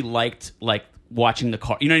I actually liked like watching the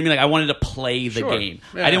car. You know what I mean? Like I wanted to play the Sure. game.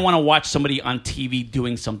 Yeah. I didn't want to watch somebody on TV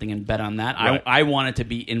doing something and bet on that. Right. I wanted to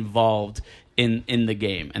be involved in the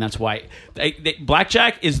game, and that's why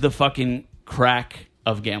blackjack is the fucking crack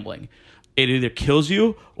of gambling. It either kills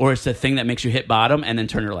you or it's the thing that makes you hit bottom and then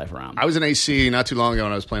turn your life around. I was in AC not too long ago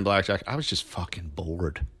when I was playing blackjack. I was just fucking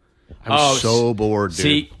bored. I was so bored, dude.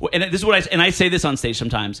 See, and this is what I say this on stage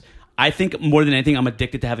sometimes. I think more than anything, I'm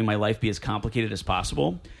addicted to having my life be as complicated as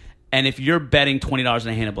possible. And if you're betting $20 in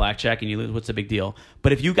a hand of blackjack and you lose, what's the big deal?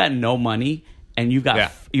 But if you got no money and you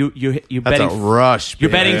got you're That's betting a rush. you're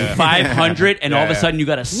baby. betting 500 and all of a Yeah. sudden you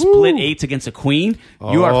got to split eights against a queen.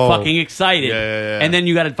 You are Oh. fucking excited. Yeah. And then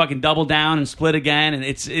you got to fucking double down and split again, and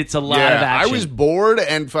it's a lot of I action. was bored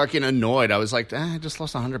and fucking annoyed. I was like, I just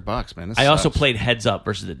lost $100, man. This I also sucks. played heads up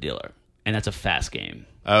versus the dealer, and that's a fast game.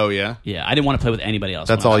 Oh yeah. Yeah, I didn't want to play with anybody else.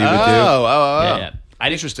 That's when I all was- you would do. Yeah.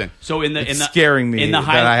 Interesting. So in the It's scaring me that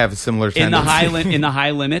I have a similar in the tendency. in the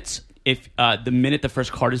high limits. If the minute the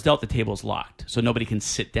first card is dealt, the table is locked, so nobody can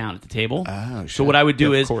sit down at the table. Oh, so what I would do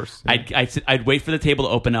Yeah, of is course, yeah. I'd wait for the table to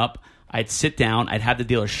open up. I'd sit down. I'd have the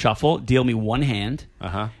dealer shuffle, deal me one hand.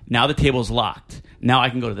 Now the table's locked. Now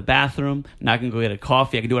I can go to the bathroom. Now I can go get a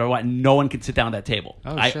coffee. I can do whatever I want. No one can sit down at that table.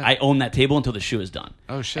 shit. I own that table until the shoe is done.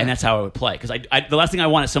 Oh, shit. And that's how I would play because the last thing I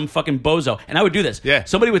want is some fucking bozo. And I would do this. Yeah.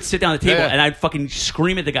 Somebody would sit down at the table Yeah, yeah. and I'd fucking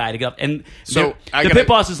scream at the guy to get up. And So, I the gotta- pit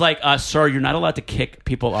boss is like, "Sir, you're not allowed to kick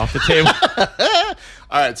people off the table."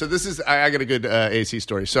 All right, so this is I got a good AC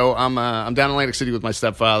story. So I'm down in Atlantic City with my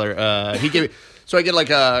stepfather. He gave me, so I get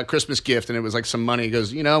like a Christmas gift, and it was like some money. He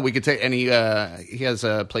goes, we could take, and he has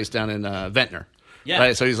a place down in Ventnor. Yeah,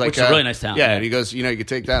 right? So he's like, which is a really nice town. Yeah, Yeah. and he goes, you could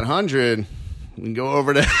take that 100. We can go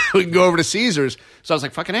over to Caesars. So I was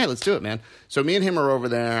like, fucking hey, let's do it, man. So me and him are over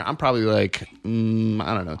there. I'm probably like, I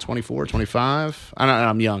don't know, 24, 25. I don't know,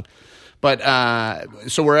 I'm young. But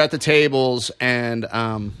so we're at the tables, and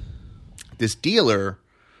this dealer,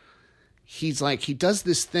 he's like, he does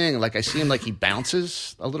this thing, like I see him, like he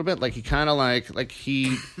bounces a little bit, like he kind of like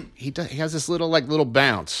he has this little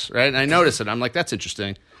bounce, right? And I notice it. I'm like, that's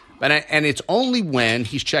interesting. And it's only when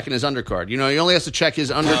he's checking his undercard. He only has to check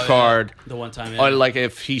his undercard. The one time, Or like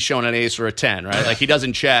if he's showing an ace or a 10, right? Like he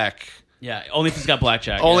doesn't check. yeah, only if he's got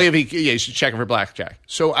blackjack. Only yeah. if he's checking for blackjack.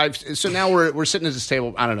 So now we're sitting at this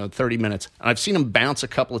table, I don't know, 30 minutes, and I've seen him bounce a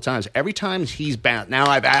couple of times. Every time he's bounced, now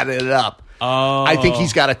I've added it up. Oh. I think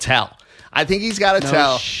he's got to tell. I think he's got to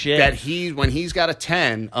tell shit. that when he's got a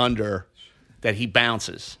 10 under, that he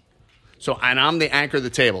bounces. So, and I'm the anchor of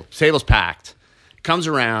the table. Table's packed. Comes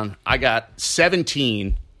around. I got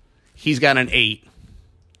 17. He's got an 8.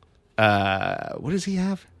 What does he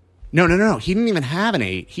have? No. He didn't even have an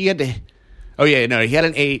 8. He had to. Oh yeah, no, he had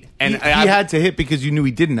an 8, and He had to hit because you knew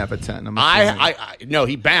he didn't have a 10. I'm assuming. no,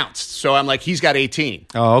 he bounced. So I'm like, he's got 18.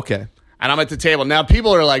 Oh, okay. And I'm at the table. Now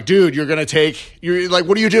people are like, dude, you're like,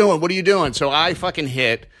 what are you doing? What are you doing? So I fucking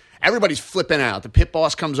hit. Everybody's flipping out. The pit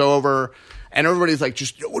boss comes over, and everybody's like,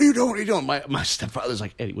 just, what are you doing? What are you doing? My stepfather's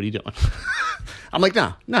like, Eddie, what are you doing? I'm like,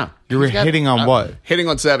 no. You were hitting on what? Hitting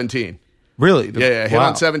on 17. Really? Yeah, hit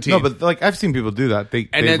on 17. No, but like I've seen people do that. They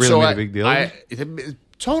And then really so made a big deal.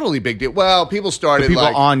 Totally big deal. Well, people started The people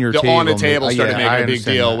like on your on the table table made- started yeah, I making a big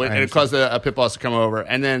understand deal, that. I and it caused a pit boss to come over.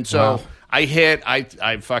 And then so Wow. I hit,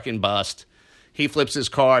 I fucking bust. He flips his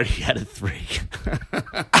card. He had a 3.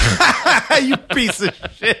 You piece of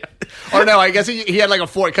shit. Or no, I guess he had like a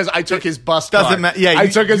 4 because I took his bust Doesn't card. matter. Yeah, I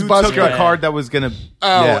took his bust took card. a card that was gonna.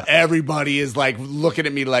 Oh, yeah. everybody is like looking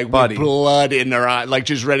at me like Buddy. with blood in their eye, like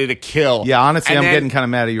just ready to kill. Yeah, honestly, And I'm then- getting kind of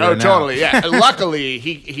mad at you Oh, right now. totally. Yeah. And luckily,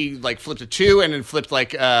 he like flipped a 2 and then flipped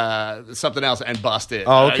like something else and busted.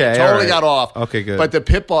 Oh, okay, Totally all right. got off. Okay, good. But the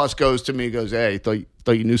pit boss goes to me, goes, "Hey, thought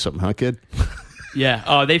you knew something, huh, kid?" Yeah.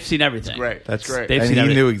 Oh, they've seen everything. Great. That's great. They've and seen he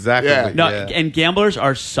everything. knew exactly. Yeah. what- No, yeah. and gamblers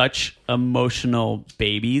are such emotional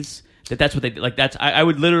babies that's what they like. That's I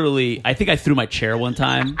would literally. I think I threw my chair one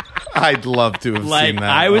time. I'd love to have Like seen that.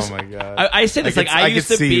 I was. Oh my god. I said this. I Like I could used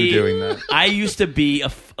to see be you doing that. I used to be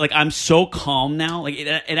like I'm so calm now. Like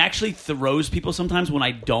it actually throws people sometimes when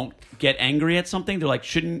I don't get angry at something. They're like,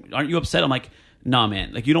 aren't you upset? I'm like, nah,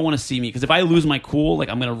 man. Like you don't want to see me because if I lose my cool, like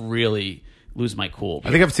I'm gonna really lose my cool.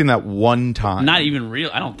 I think I've seen that one time. Not even real.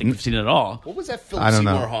 I don't think I've seen it at all. What was that I Philip don't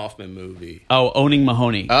know. Seymour Hoffman movie? Oh, Owning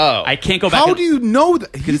Mahoney. Oh. I can't go back. How and- do you know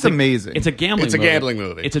that? He's it's a- amazing. It's a gambling. It's a movie. gambling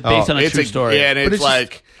movie. It's based on a It's true story. Yeah, and But it's it's just-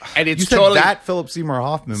 like, and it's you said totally that Philip Seymour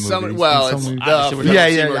Hoffman movie. Some, He's well, in it's some the movie. Obviously, we're Philip yeah,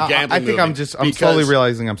 Seymour yeah. gambling I think I'm movie. just. I'm Because- slowly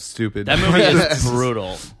realizing I'm stupid. That movie is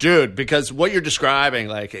brutal. dude. Because what you're describing,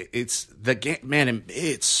 like, it's man,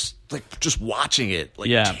 it's like just watching it, like,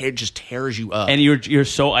 Yeah. it just tears you up. And you're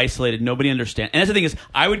so isolated. Nobody understands. And that's the thing is,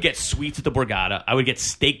 I would get sweets at the Borgata. I would get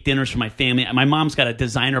steak dinners for my family. My mom's got a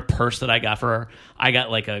designer purse that I got for her. I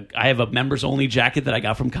have a members only jacket that I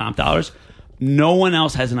got from Comp Dollars. No one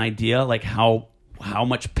else has an idea like how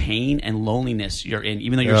much pain and loneliness you're in,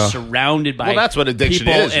 even though you're Yeah. surrounded by well, that's what addiction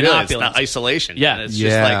people is. and Really. It's opulence. the isolation. Yeah. And it's Yeah.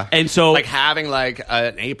 just like, And so, like having like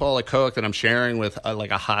an 8-ball of Coke that I'm sharing with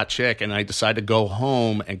like a hot chick, and I decide to go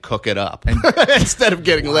home and cook it up instead of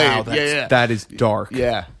getting Wow, laid. that's, that is dark.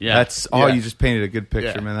 Yeah. Yeah. That's Yeah. you just painted a good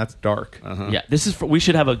picture, Yeah. man. That's dark. yeah, this is. We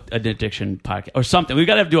should have an addiction podcast or something. We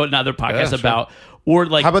got to do another podcast sure. about or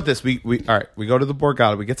like. How about this? We all right. We go to the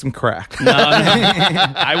Borgata. We get some crack. No,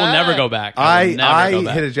 I will never go back. I will never go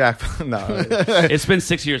back. hit a jackpot. No, It's been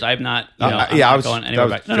 6 years. I've not. I'm I not was going anywhere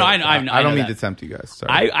back. No, I don't know mean that. to tempt you guys.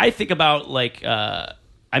 Sorry. I think about like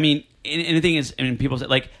I mean, and the thing is, I mean, people say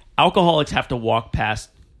like alcoholics have to walk past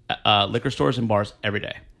liquor stores and bars every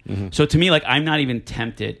day. So to me, like I'm not even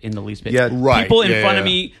tempted in the least bit. Yeah, right. People in Yeah, front yeah. of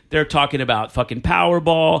me, they're talking about fucking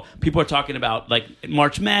Powerball. People are talking about like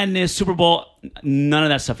March Madness, Super Bowl. None of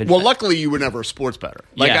that stuff. Well, luckily you were never a sports bettor.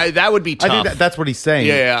 Like Yeah. that would be tough. I think that's what he's saying.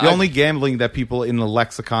 Yeah, the I- only gambling that people in the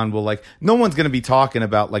lexicon will like. No one's going to be talking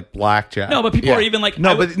about like blackjack. No, but people Yeah. are even like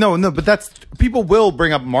no, but that's people will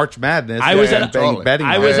bring up March Madness. I was and at a- totally. betting.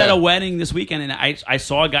 I on was it. at a wedding this weekend, and I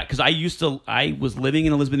saw a guy because I was living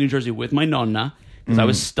in Elizabeth, New Jersey, with my nonna because I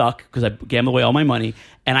was stuck because I gambled away all my money,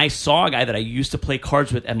 and I saw a guy that I used to play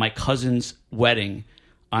cards with at my cousin's wedding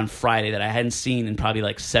on Friday that I hadn't seen in probably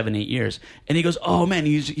like 7-8 years, and he goes, "Oh man,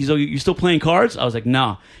 he's you still playing cards?" I was like,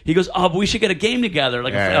 "No." He goes, "Oh, but we should get a game together,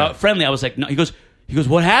 like friendly." I was like, "No." He goes,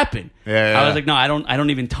 "What happened?" Yeah. I was like, "No, I don't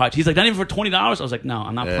even touch." He's like, "Not even for $20." I was like, "No,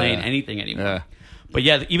 I'm not playing anything anymore." Yeah. But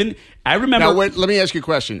yeah, even I remember. Now, wait, let me ask you a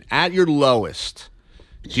question. At your lowest,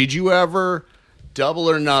 did you ever double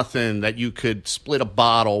or nothing that you could split a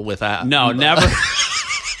bottle without? No, never.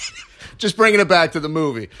 Just bringing it back to the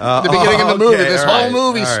movie. The beginning of the movie, this whole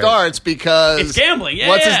movie starts because It's gambling. Yeah,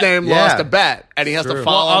 what's yeah. his name Yeah. lost a bet, and he has to True.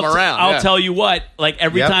 follow him around. I'll Yeah. tell you what. Like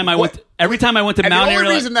every Yep. time I What- went, every time I went to And the Mount only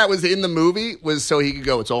Airy, reason that was in the movie was so he could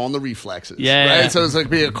go, "It's all in the reflexes." Yeah, right? yeah. So it's like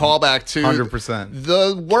being a callback to 100%.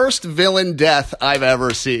 the worst villain death I've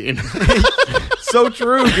ever seen. So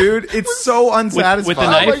true, dude. It's so unsatisfying. with the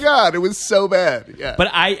Oh knife? my god, it was so bad. Yeah,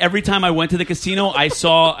 but every time I went to the casino, I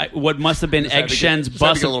saw what must have been Egg Had to Shen's get- just had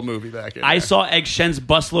to bus. get a little movie back in I there. saw Egg Shen's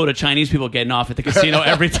busload of Chinese people getting off at the casino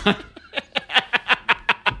every time.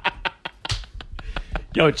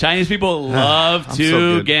 Yo, Chinese people love I'm to so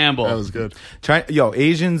good. gamble. That was good.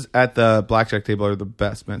 Asians at the blackjack table are the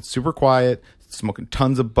best, man. Super quiet, smoking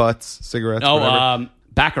tons of butts, cigarettes. Oh, whatever.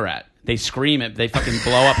 Baccarat. They scream it. They fucking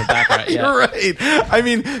blow up at Baccarat. Yeah. You're right. I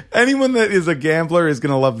mean, anyone that is a gambler is going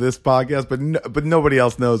to love this podcast, but nobody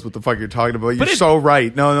else knows what the fuck you're talking about. You're so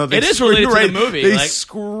right. No, they it is scream, related to the right. movie, They like-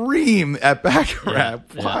 scream at Baccarat.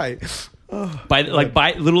 Yeah. Why?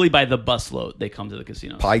 Literally by the busload, they come to the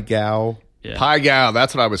casino. Pai Gow. Yeah. Pai Gow,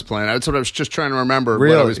 that's what I was playing. That's what I was just trying to remember what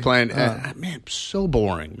I Really? was playing. Man, so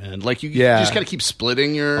boring, man. Like you Yeah. just got to keep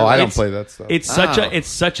splitting your. Oh, I don't It's- play that stuff. It's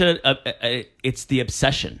such a it's the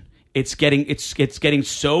obsession. it's getting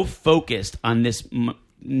so focused on this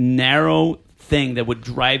narrow thing that would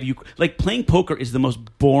drive you. Like, playing poker is the most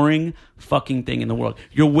boring fucking thing in the world.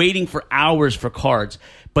 You're waiting for hours for cards.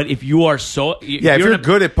 But if you are so... if you're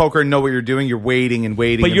good at poker and know what you're doing, you're waiting and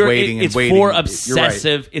waiting and waiting and waiting. It's for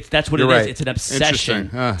obsessive. Right. That's what it is. It's an obsession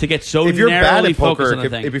to get so if you're narrowly bad at poker, focused on the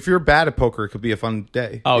thing. If you're bad at poker, it could be a fun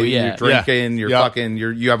day. Oh, yeah. You're drinking, you're fucking,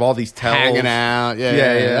 you have all these tells. Hanging out.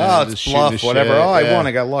 Oh, it's bluff, whatever. Shit. Oh, I won,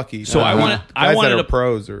 I got lucky. So I wanted to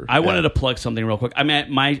pros. I wanted to plug something real quick.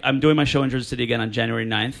 I'm doing my show in Jersey City again on January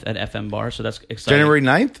 9th at FM Bar, so that's exciting. January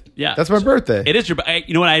 9th? Yeah. That's my birthday. It is your...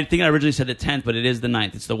 You know what? I think I originally said the 10th, but it is the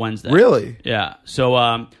 9th. It's the Wednesday. Really? Yeah.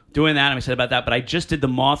 So doing that, I'm excited about that. But I just did the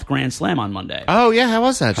Moth Grand Slam on Monday. Oh, yeah. How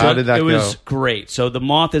was that? How did that go? It was great. So the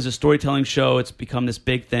Moth is a storytelling show. It's become this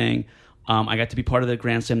big thing. I got to be part of the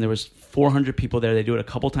Grand Slam. There was 400 people there. They do it a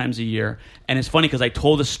couple times a year. And it's funny because I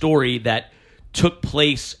told a story that took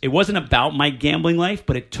place. It wasn't about my gambling life,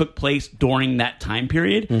 but it took place during that time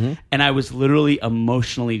period. Mm-hmm. And I was literally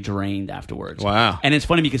emotionally drained afterwards. Wow. And it's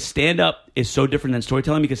funny because stand-up is so different than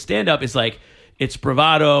storytelling, because stand-up is like, it's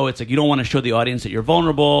bravado. It's like you don't want to show the audience that you're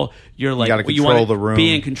vulnerable. You're like, you got to control the room.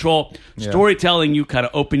 Be in control. Yeah. Storytelling, you kind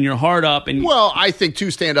of open your heart up. And well, I think too,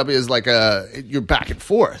 stand-up is like you're back and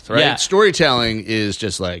forth, right? Yeah. Storytelling is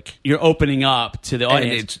just like you're opening up to the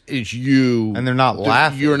audience. And it's you, and they're not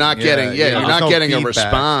laughing. You're not getting, you're not getting a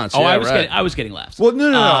response. Oh, I was getting laughs. Well,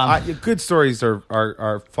 no. Good stories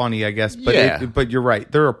are funny, I guess. But but you're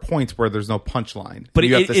right. There are points where there's no punchline. But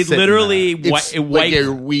it literally it's like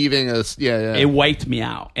you're weaving us. It wiped me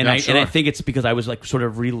out. And I think it's because I was like sort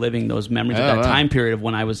of reliving those memories of that time period of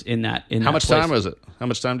when I was in that. How much time was it? How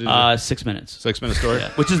much time did you? 6 minutes. 6 minute story,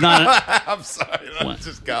 which is not. I'm sorry, that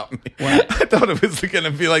just got me. What? I thought it was going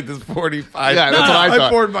to be like this 45. Yeah, that's what I thought. I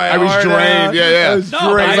poured my I was heart drained. out. Yeah. I was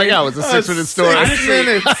drained. I was like, it's a 6 minute story. 6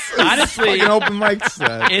 minutes. Honestly, an open mic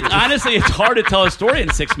set. It's hard to tell a story in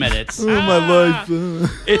 6 minutes. Oh, my life.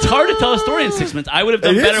 It's hard to tell a story in 6 minutes. I would have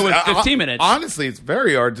done better with 15 minutes. Honestly, it's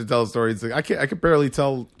very hard to tell a story. It's like, I could barely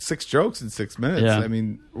tell 6 jokes in 6 minutes. Yeah. I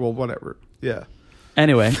mean, well, whatever. Yeah.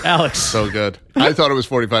 Anyway, Alex. So good. I thought it was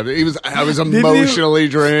 45. I was emotionally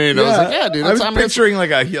drained. I was like, yeah, dude. I was picturing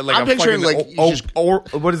like a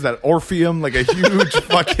what is that? Orpheum, like a huge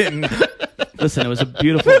fucking. Listen, it was a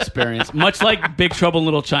beautiful experience. Much like Big Trouble in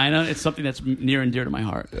Little China, it's something that's near and dear to my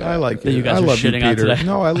heart. I like that it. You guys I are love shitting you, on Peter. today.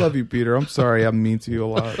 No, I love you, Peter. I'm sorry, I'm mean to you a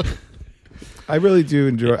lot. I really do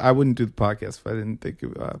enjoy. I wouldn't do the podcast if I didn't think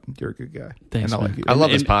you're a good guy. Thanks, and I man. like you. I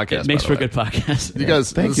love this podcast. It makes for a good podcast. You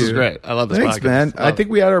guys, Thank this you. is great. I love this Thanks, podcast. man. I think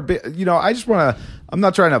we had our bit. I just want to. I'm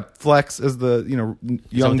not trying to flex as the young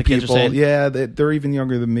what the kids are people. saying? Yeah, they're even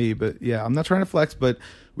younger than me. But yeah, I'm not trying to flex. But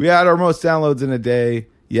we had our most downloads in a day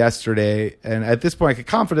yesterday, and at this point I could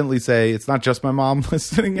confidently say it's not just my mom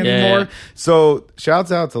listening anymore. Yeah. So shouts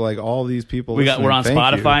out to like all these people. We're on Thank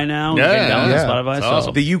Spotify you. now. Yeah. On Spotify. That's so.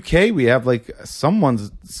 awesome. The UK, we have like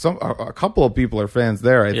a couple of people are fans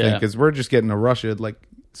there. I think because we're just getting a rush of like.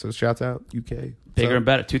 So shouts out UK. Bigger and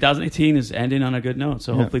better. 2018 is ending on a good note,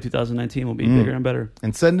 so hopefully 2019 will be bigger and better.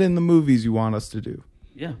 And send in the movies you want us to do.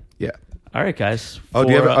 Yeah. Yeah. All right, guys. Do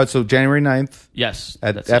you have so January 9th? Yes.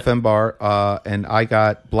 At FM Bar. And I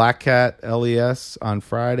got Black Cat LES on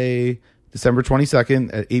Friday, December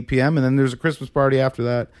 22nd at 8 p.m. And then there's a Christmas party after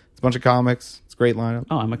that. It's a bunch of comics. It's a great lineup.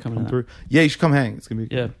 Oh, am I coming through? Yeah, you should come hang. It's going to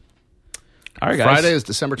be good. All right, guys. Friday is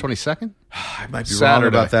December 22nd? I might be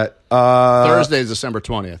Saturday. wrong about that. Thursday is December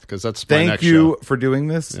 20th because that's my next Thank you show. for doing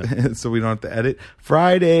this so we don't have to edit.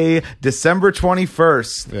 Friday, December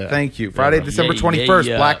 21st. Yeah. Thank you. Friday, December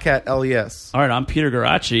 21st, Black Cat LES. All right, I'm Peter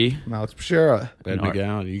Garacci. I'm Alex Bashera. Ben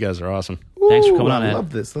McGowan. You guys are awesome. Thanks for coming on, I Ed.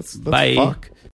 love this. Let's Bye. fuck.